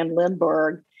Charles and Ann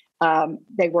Lindbergh.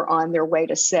 They were on their way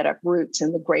to set up roots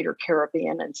in the greater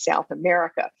Caribbean and South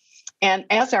America. And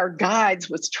as our guides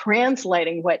was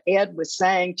translating what Ed was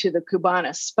saying to the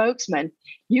Cubana spokesman,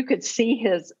 you could see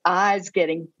his eyes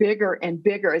getting bigger and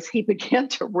bigger as he began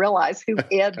to realize who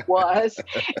Ed was.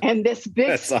 And this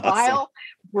big smile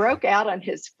broke out on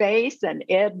his face, and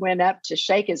Ed went up to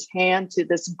shake his hand to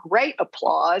this great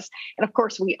applause. And of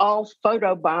course, we all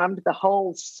photobombed the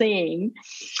whole scene.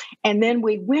 And then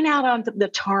we went out onto the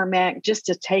tarmac just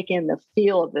to take in the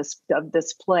feel of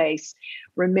this place,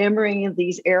 remembering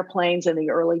these airplanes in the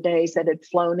early days that had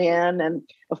flown in. And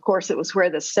of course, it was where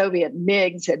the Soviet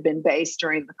MiGs had been based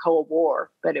during the Cold War,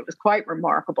 but it was quite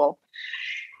remarkable.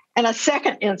 And a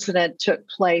second incident took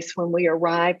place when we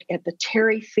arrived at the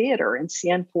Terry Theater in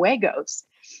Cienfuegos.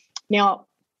 Now,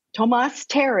 Tomas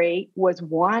Terry was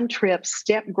Juan Tripp's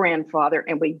step-grandfather,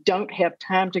 and we don't have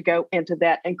time to go into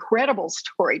that incredible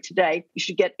story today. You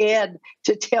should get Ed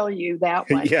to tell you that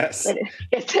one. Yes. But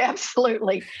it's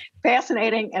absolutely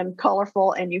fascinating and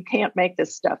colorful, and you can't make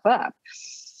this stuff up.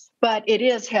 But it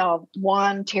is how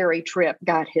Juan Terry Tripp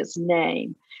got his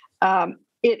name.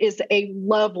 It is a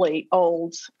lovely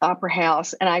old opera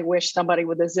house, and I wish somebody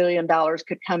with $1 zillion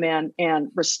could come in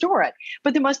and restore it.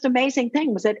 But the most amazing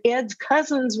thing was that Ed's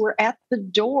cousins were at the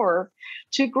door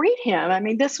to greet him. I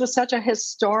mean, this was such a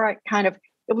historic kind of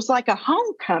It was like a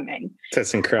homecoming.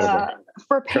 That's incredible.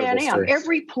 For Pan Incredible Am. story.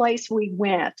 Every place we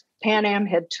went, Pan Am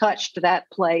had touched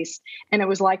that place, and it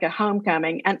was like a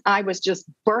homecoming. And I was just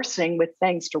bursting with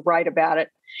things to write about it.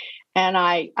 And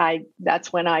I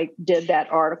that's when I did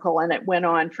that article, and it went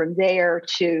on from there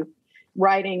to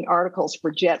writing articles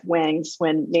for Jet Wings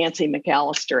when Nancy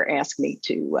McAllister asked me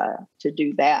to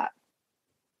do that.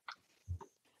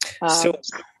 So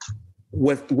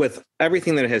with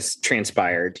everything that has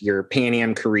transpired, your Pan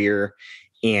Am career,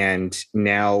 and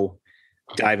now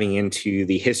diving into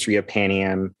the history of Pan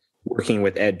Am, working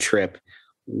with Ed Tripp,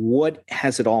 what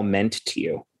has it all meant to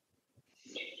you?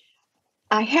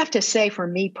 I have to say, for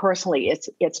me personally,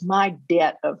 it's my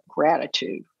debt of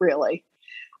gratitude, really.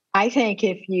 I think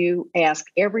if you ask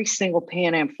every single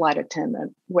Pan Am flight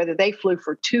attendant, whether they flew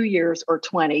for 2 years or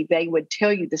 20, they would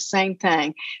tell you the same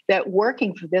thing, that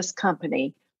working for this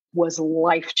company was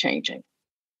life-changing.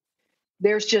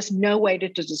 There's just no way to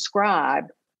describe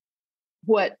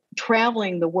what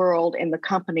traveling the world in the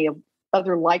company of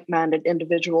other like-minded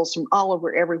individuals from all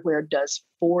over everywhere does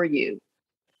for you.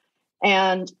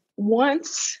 And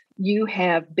once you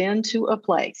have been to a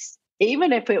place,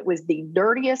 even if it was the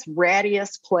dirtiest,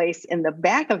 rattiest place in the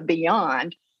back of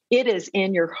beyond, it is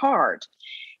in your heart.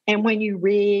 And when you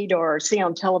read or see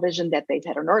on television that they've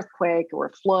had an earthquake or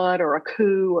a flood or a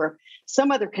coup or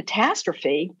some other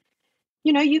catastrophe,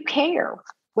 you care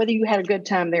whether you had a good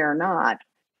time there or not.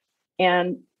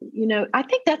 And, I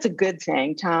think that's a good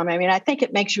thing, Tom. I mean, I think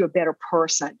it makes you a better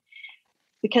person,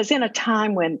 because in a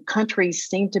time when countries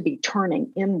seem to be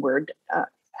turning inward,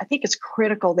 I think it's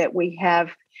critical that we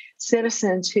have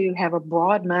citizens who have a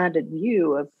broad-minded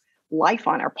view of life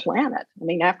on our planet. I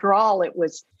mean, after all, it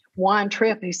was Juan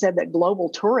Tripp who said that global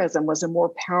tourism was a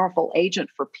more powerful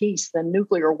agent for peace than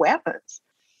nuclear weapons.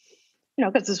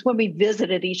 Because it's when we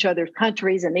visited each other's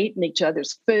countries and eaten each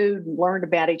other's food and learned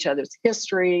about each other's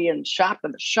history and shopped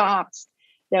in the shops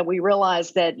that we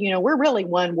realized that, we're really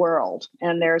one world,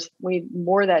 and there's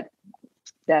more that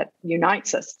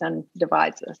unites us than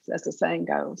divides us, as the saying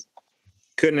goes.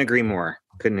 Couldn't agree more.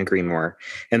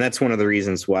 And that's one of the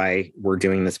reasons why we're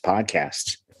doing this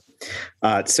podcast.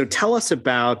 So tell us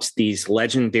about these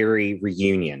legendary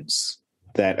reunions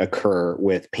that occur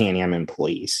with Pan Am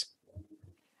employees.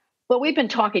 Well, we've been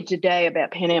talking today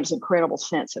about Pan Am's incredible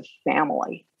sense of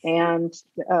family. And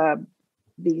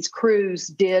these crews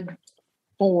did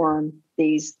form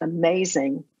these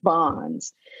amazing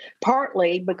bonds,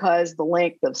 partly because the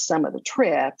length of some of the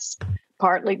trips,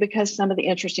 partly because some of the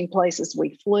interesting places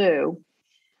we flew.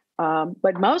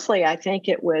 But mostly, I think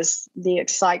it was the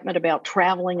excitement about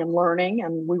traveling and learning,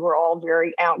 and we were all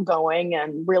very outgoing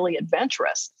and really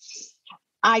adventurous.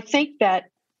 I think that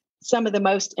some of the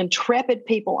most intrepid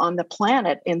people on the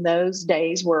planet in those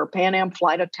days were Pan Am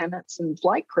flight attendants and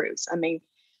flight crews. I mean,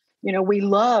 we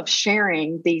love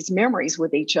sharing these memories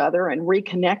with each other and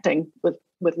reconnecting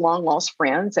with long-lost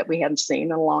friends that we hadn't seen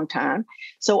in a long time.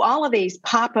 So all of these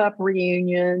pop-up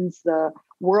reunions, the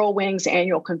Whirlwings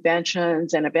annual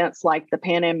conventions, and events like the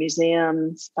Pan Am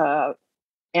Museum's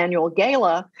annual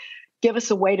gala give us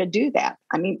a way to do that.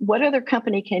 I mean, what other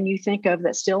company can you think of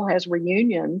that still has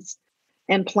reunions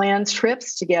and plans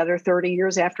trips together 30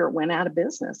 years after it went out of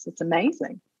business? It's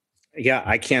amazing. Yeah,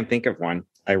 I can't think of one.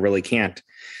 I really can't.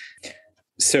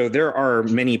 So there are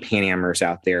many Pan Amers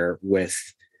out there with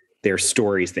their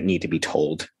stories that need to be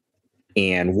told.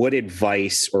 And what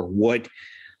advice or what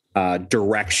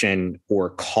direction or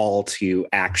call to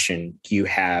action do you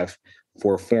have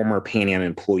for former Pan Am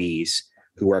employees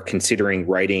who are considering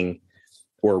writing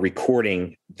or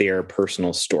recording their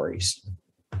personal stories?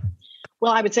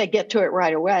 Well, I would say get to it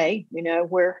right away.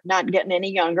 We're not getting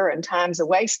any younger and time's a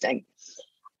wasting.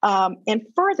 And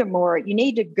furthermore, you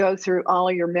need to go through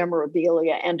all your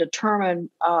memorabilia and determine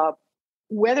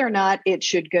whether or not it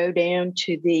should go down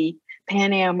to the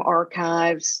Pan Am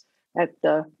archives at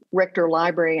the Richter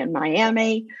Library in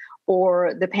Miami,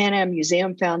 or the Pan Am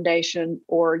Museum Foundation,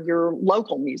 or your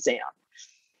local museum.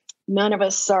 None of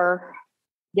us are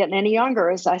getting any younger,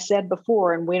 as I said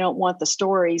before, and we don't want the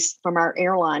stories from our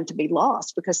airline to be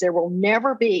lost, because there will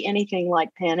never be anything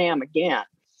like Pan Am again.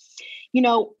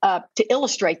 To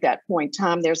illustrate that point,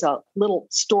 Tom, there's a little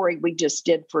story we just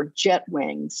did for Jet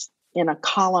Wings in a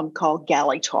column called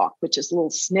Galley Talk, which is little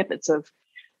snippets of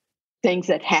things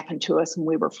that happened to us when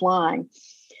we were flying.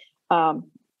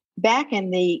 Back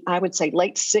in the, I would say,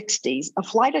 late 60s, a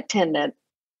flight attendant,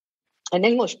 an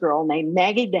English girl named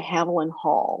Maggie de Havilland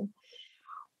Hall,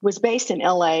 was based in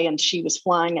LA, and she was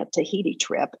flying a Tahiti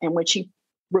trip. And when she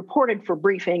reported for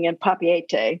briefing in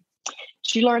Papeete,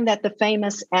 she learned that the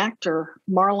famous actor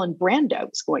Marlon Brando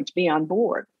was going to be on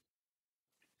board.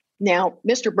 Now,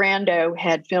 Mr. Brando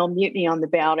had filmed Mutiny on the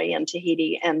Bounty in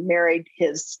Tahiti and married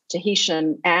his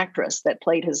Tahitian actress that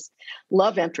played his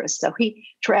love interest. So he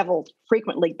traveled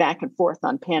frequently back and forth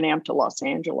on Pan Am to Los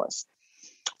Angeles.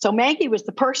 So Maggie was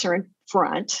the purser in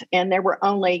front, and there were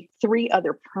only 3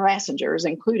 other passengers,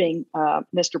 including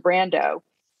Mr. Brando.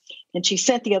 And she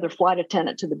sent the other flight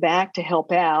attendant to the back to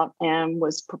help out and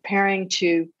was preparing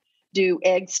to do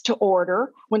eggs to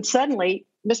order when suddenly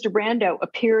Mr. Brando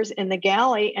appears in the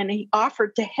galley and he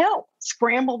offered to help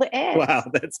scramble the eggs. Wow,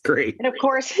 that's great. And of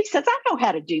course, he says, I know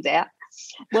how to do that.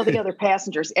 Well, the other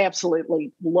passengers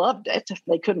absolutely loved it.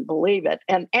 They couldn't believe it.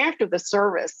 And after the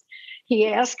service, he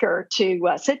asked her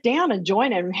to sit down and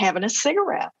join him having a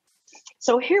cigarette.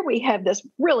 So here we have this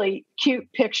really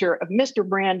cute picture of Mr.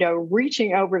 Brando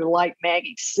reaching over to light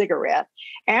Maggie's cigarette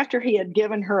after he had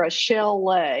given her a shell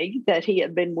leg that he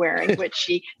had been wearing, which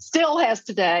she still has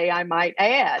today, I might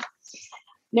add.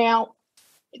 Now,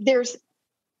 this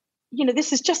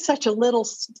is just such a little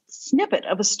snippet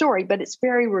of a story, but it's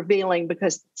very revealing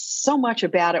because so much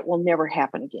about it will never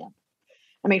happen again.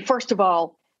 I mean, first of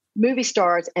all, movie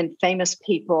stars and famous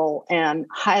people and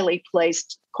highly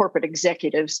placed corporate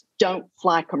executives don't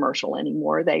fly commercial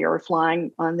anymore. They are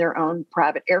flying on their own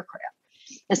private aircraft.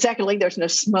 And secondly, there's no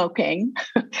smoking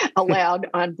allowed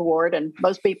on board, and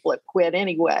most people have quit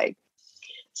anyway.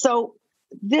 So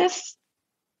this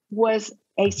was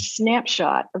a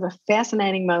snapshot of a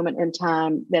fascinating moment in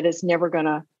time that is never going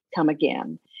to come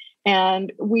again.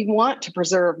 And we want to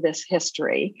preserve this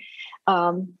history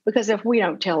because if we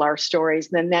don't tell our stories,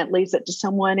 then that leaves it to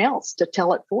someone else to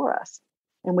tell it for us.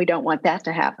 And we don't want that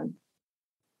to happen.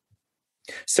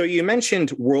 So you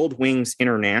mentioned World Wings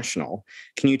International.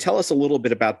 Can you tell us a little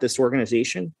bit about this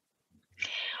organization?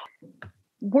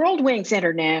 World Wings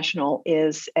International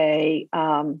is a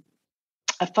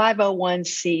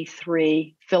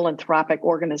 501c3 philanthropic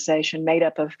organization made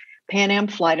up of Pan Am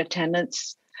flight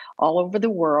attendants all over the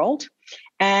world.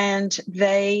 And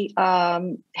they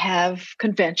have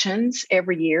conventions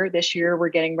every year. This year, we're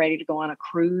getting ready to go on a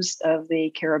cruise of the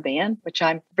Caribbean, which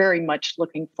I'm very much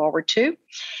looking forward to.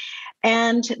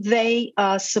 And they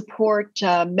support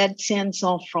Médecins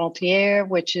Sans Frontières,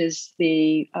 which is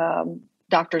the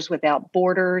Doctors Without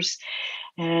Borders.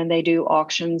 And they do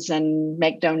auctions and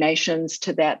make donations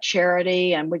to that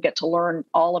charity. And we get to learn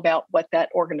all about what that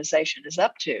organization is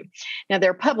up to. Now,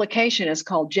 their publication is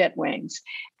called Jet Wings.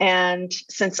 And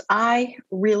since I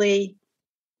really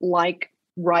like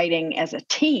writing as a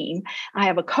team, I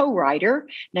have a co-writer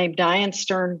named Diane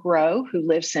Stern-Grow who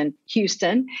lives in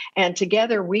Houston. And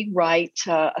together we write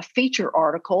a feature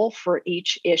article for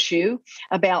each issue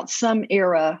about some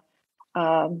era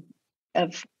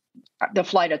of the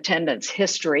flight attendant's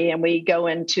history. And we go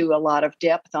into a lot of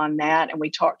depth on that. And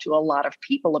we talk to a lot of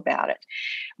people about it.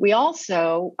 We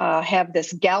also have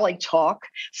this galley talk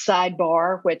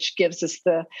sidebar, which gives us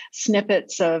the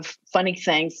snippets of funny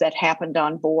things that happened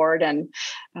on board. And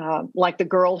like the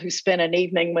girl who spent an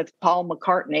evening with Paul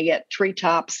McCartney at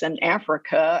Treetops in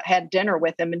Africa, had dinner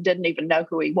with him and didn't even know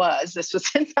who he was. This was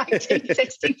in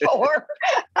 1964.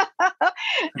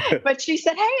 But she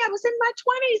said, hey, I was in my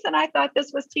 20s and I thought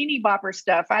this was teeny bopper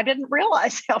stuff. I didn't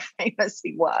realize how famous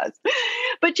he was.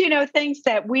 But, things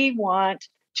that we want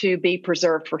to be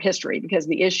preserved for history, because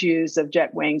the issues of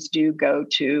Jet Wings do go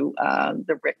to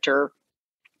the Richter,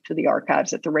 to the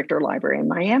archives at the Richter Library in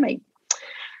Miami.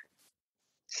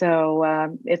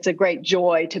 So it's a great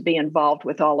joy to be involved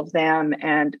with all of them.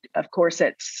 And of course,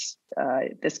 it's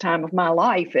this time of my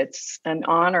life, it's an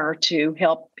honor to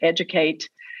help educate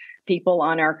people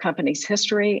on our company's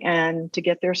history and to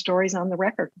get their stories on the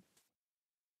record.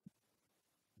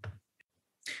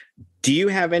 Do you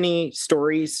have any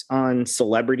stories on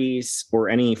celebrities or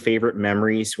any favorite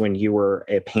memories when you were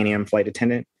a Pan Am flight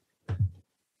attendant?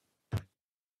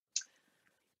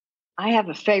 I have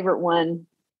a favorite one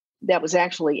that was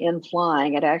actually in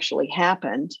flying. It actually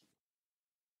happened.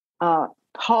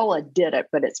 Paula did it,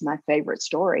 but it's my favorite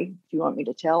story. If you want me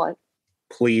to tell it.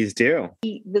 Please do.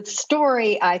 The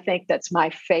story, I think that's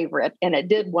my favorite, and it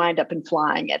did wind up in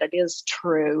flying, and it is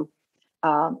true.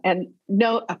 Paula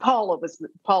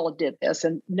did this,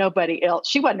 and nobody else.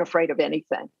 She wasn't afraid of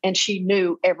anything, and she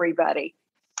knew everybody.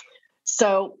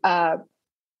 So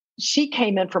she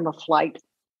came in from a flight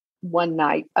one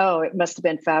night. Oh, it must have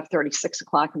been 5:30, 6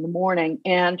 o'clock in the morning,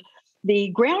 and the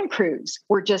ground crews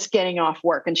were just getting off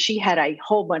work, and she had a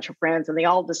whole bunch of friends, and they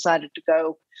all decided to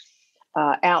go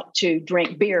out to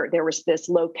drink beer. There was this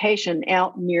location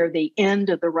out near the end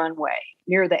of the runway,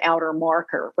 near the outer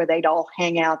marker, where they'd all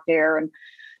hang out there and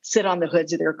sit on the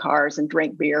hoods of their cars and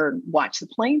drink beer and watch the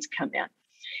planes come in.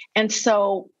 And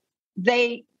so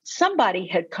they somebody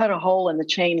had cut a hole in the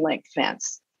chain link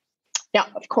fence. Now,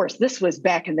 of course, this was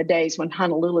back in the days when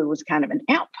Honolulu was kind of an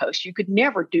outpost. You could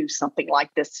never do something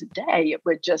like this today. It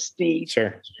would just be,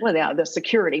 well, the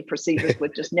security procedures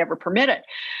would just never permit it.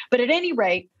 But at any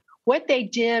rate, what they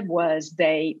did was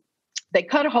they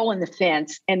cut a hole in the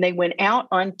fence and they went out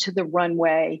onto the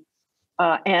runway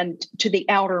and to the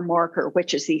outer marker,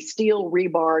 which is these steel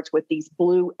rebars with these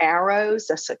blue arrows,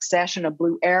 a succession of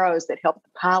blue arrows that help the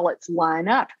pilots line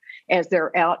up as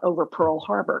they're out over Pearl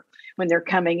Harbor when they're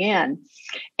coming in.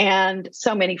 And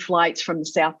so many flights from the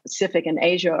South Pacific and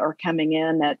Asia are coming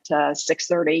in at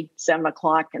 6:30, 7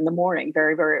 o'clock in the morning,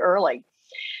 very, very early.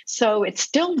 So it's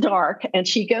still dark, and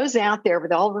she goes out there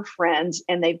with all of her friends,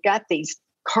 and they've got these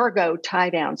cargo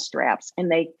tie-down straps,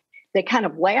 and they kind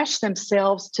of lash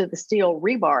themselves to the steel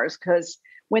rebars, because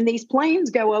when these planes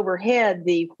go overhead,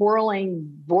 the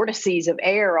whirling vortices of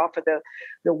air off of the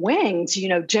wings,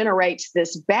 generates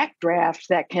this backdraft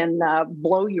that can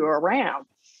blow you around.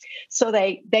 So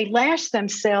they lash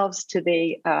themselves to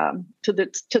the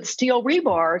steel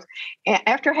rebars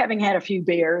after having had a few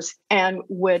beers, and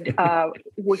would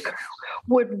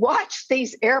watch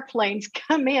these airplanes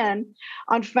come in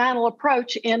on final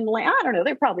approach in, I don't know,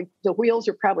 the wheels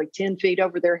are probably 10 feet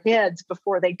over their heads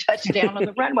before they touch down on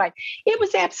the runway. It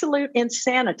was absolute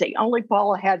insanity. Only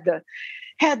Paula had the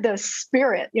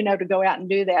spirit, to go out and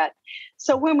do that.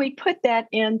 So when we put that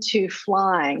into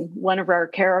flying, one of our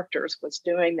characters was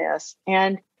doing this,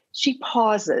 and she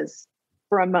pauses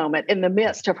for a moment in the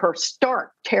midst of her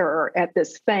stark terror at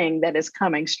this thing that is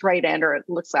coming straight at her. It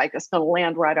looks like it's going to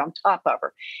land right on top of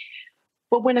her.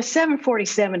 But when a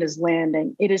 747 is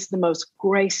landing, it is the most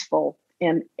graceful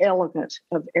and elegant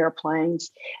of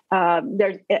airplanes.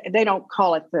 They don't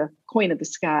call it the Queen of the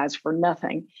Skies for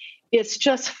nothing. It's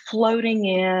just floating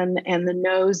in, and the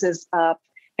nose is up,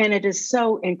 and it is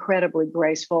so incredibly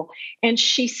graceful. And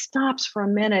she stops for a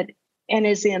minute and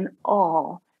is in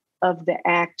awe of the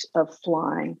act of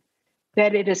flying,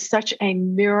 that it is such a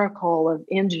miracle of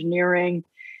engineering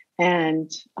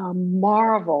and a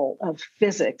marvel of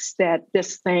physics that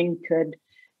this thing could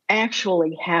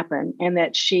actually happen, and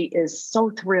that she is so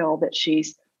thrilled that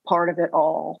she's part of it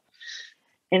all.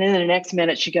 And in the next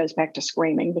minute, she goes back to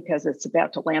screaming because it's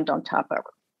about to land on top of her.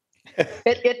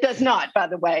 It does not, by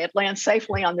the way. It lands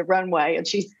safely on the runway, and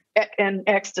she's in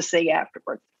ecstasy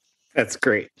afterwards. That's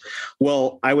great.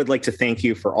 Well, I would like to thank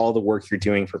you for all the work you're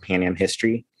doing for Pan Am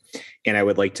history. And I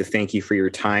would like to thank you for your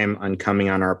time on coming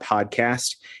on our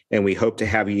podcast. And we hope to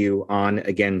have you on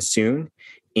again soon.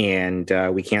 And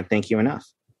we can't thank you enough.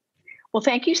 Well,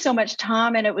 thank you so much,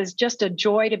 Tom. And it was just a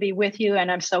joy to be with you.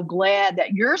 And I'm so glad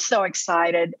that you're so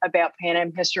excited about Pan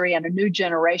Am history, and a new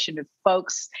generation of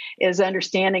folks is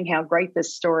understanding how great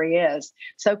this story is.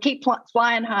 So keep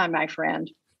flying high, my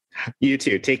friend. You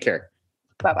too. Take care.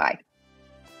 Bye-bye.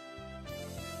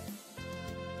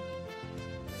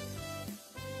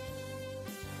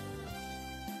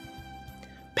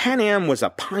 Pan Am was a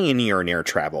pioneer in air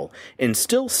travel and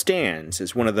still stands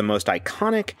as one of the most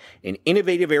iconic and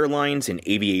innovative airlines in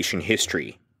aviation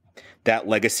history. That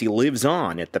legacy lives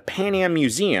on at the Pan Am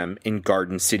Museum in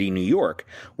Garden City, New York,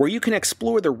 where you can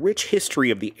explore the rich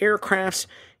history of the aircrafts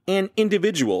and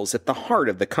individuals at the heart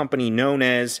of the company known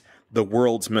as the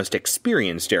world's most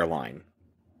experienced airline.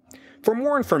 For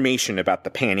more information about the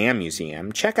Pan Am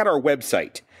Museum, check out our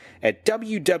website at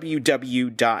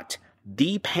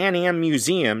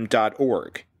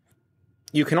www.thepanammuseum.org.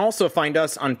 You can also find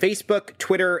us on Facebook,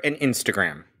 Twitter, and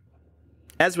Instagram.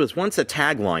 As was once a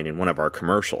tagline in one of our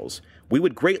commercials, we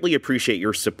would greatly appreciate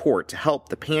your support to help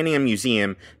the Pan Am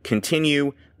Museum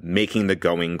continue making the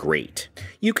going great.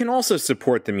 You can also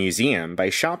support the museum by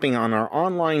shopping on our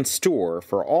online store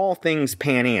for all things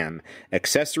Pan Am: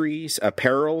 accessories,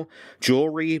 apparel,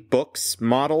 jewelry, books,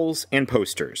 models, and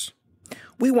posters.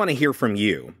 We want to hear from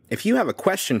you. If you have a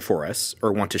question for us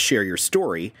or want to share your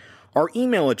story, our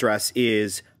email address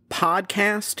is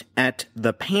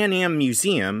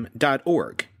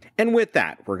podcast@thepanammuseum.org. And with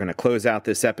that, we're going to close out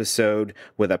this episode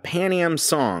with a Pan Am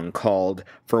song called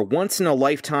For Once in a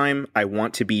Lifetime, I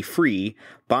Want to Be Free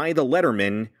by the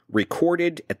Lettermen,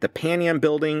 recorded at the Pan Am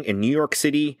building in New York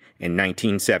City in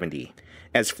 1970.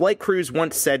 As flight crews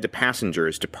once said to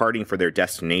passengers departing for their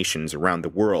destinations around the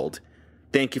world,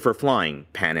 thank you for flying,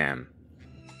 Pan Am.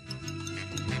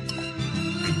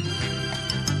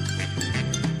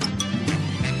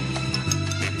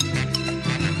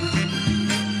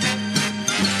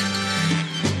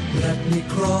 Let me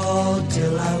crawl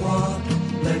till I walk,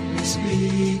 let me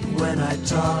speak when I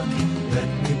talk, let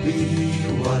me be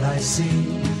what I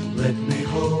see, let me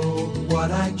hold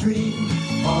what I dream.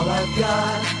 All I've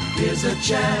got here's a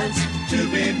chance to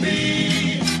be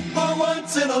me. For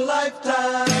once in a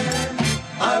lifetime,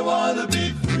 I want to be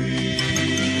free.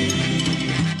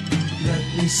 Let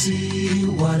me see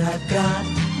what I've got.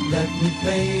 Let me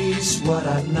face what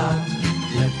I'm not.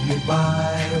 Let me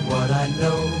buy what I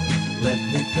know. Let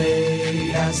me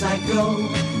pay as I go.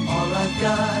 All I've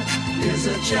got is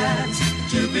a chance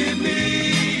to be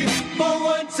me. For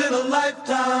once in a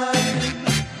lifetime,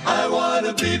 I want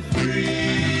to be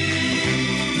free.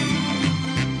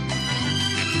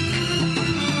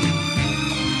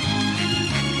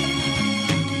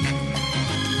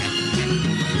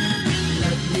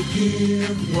 Let me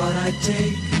give what I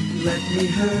take. Let me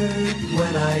hurt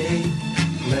when I ache.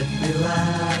 Let me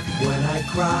laugh when I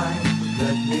cry.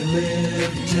 Let me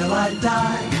live till I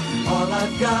die. All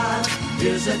I've got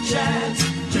is a chance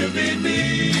to be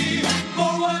me.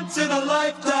 For once in a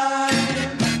lifetime,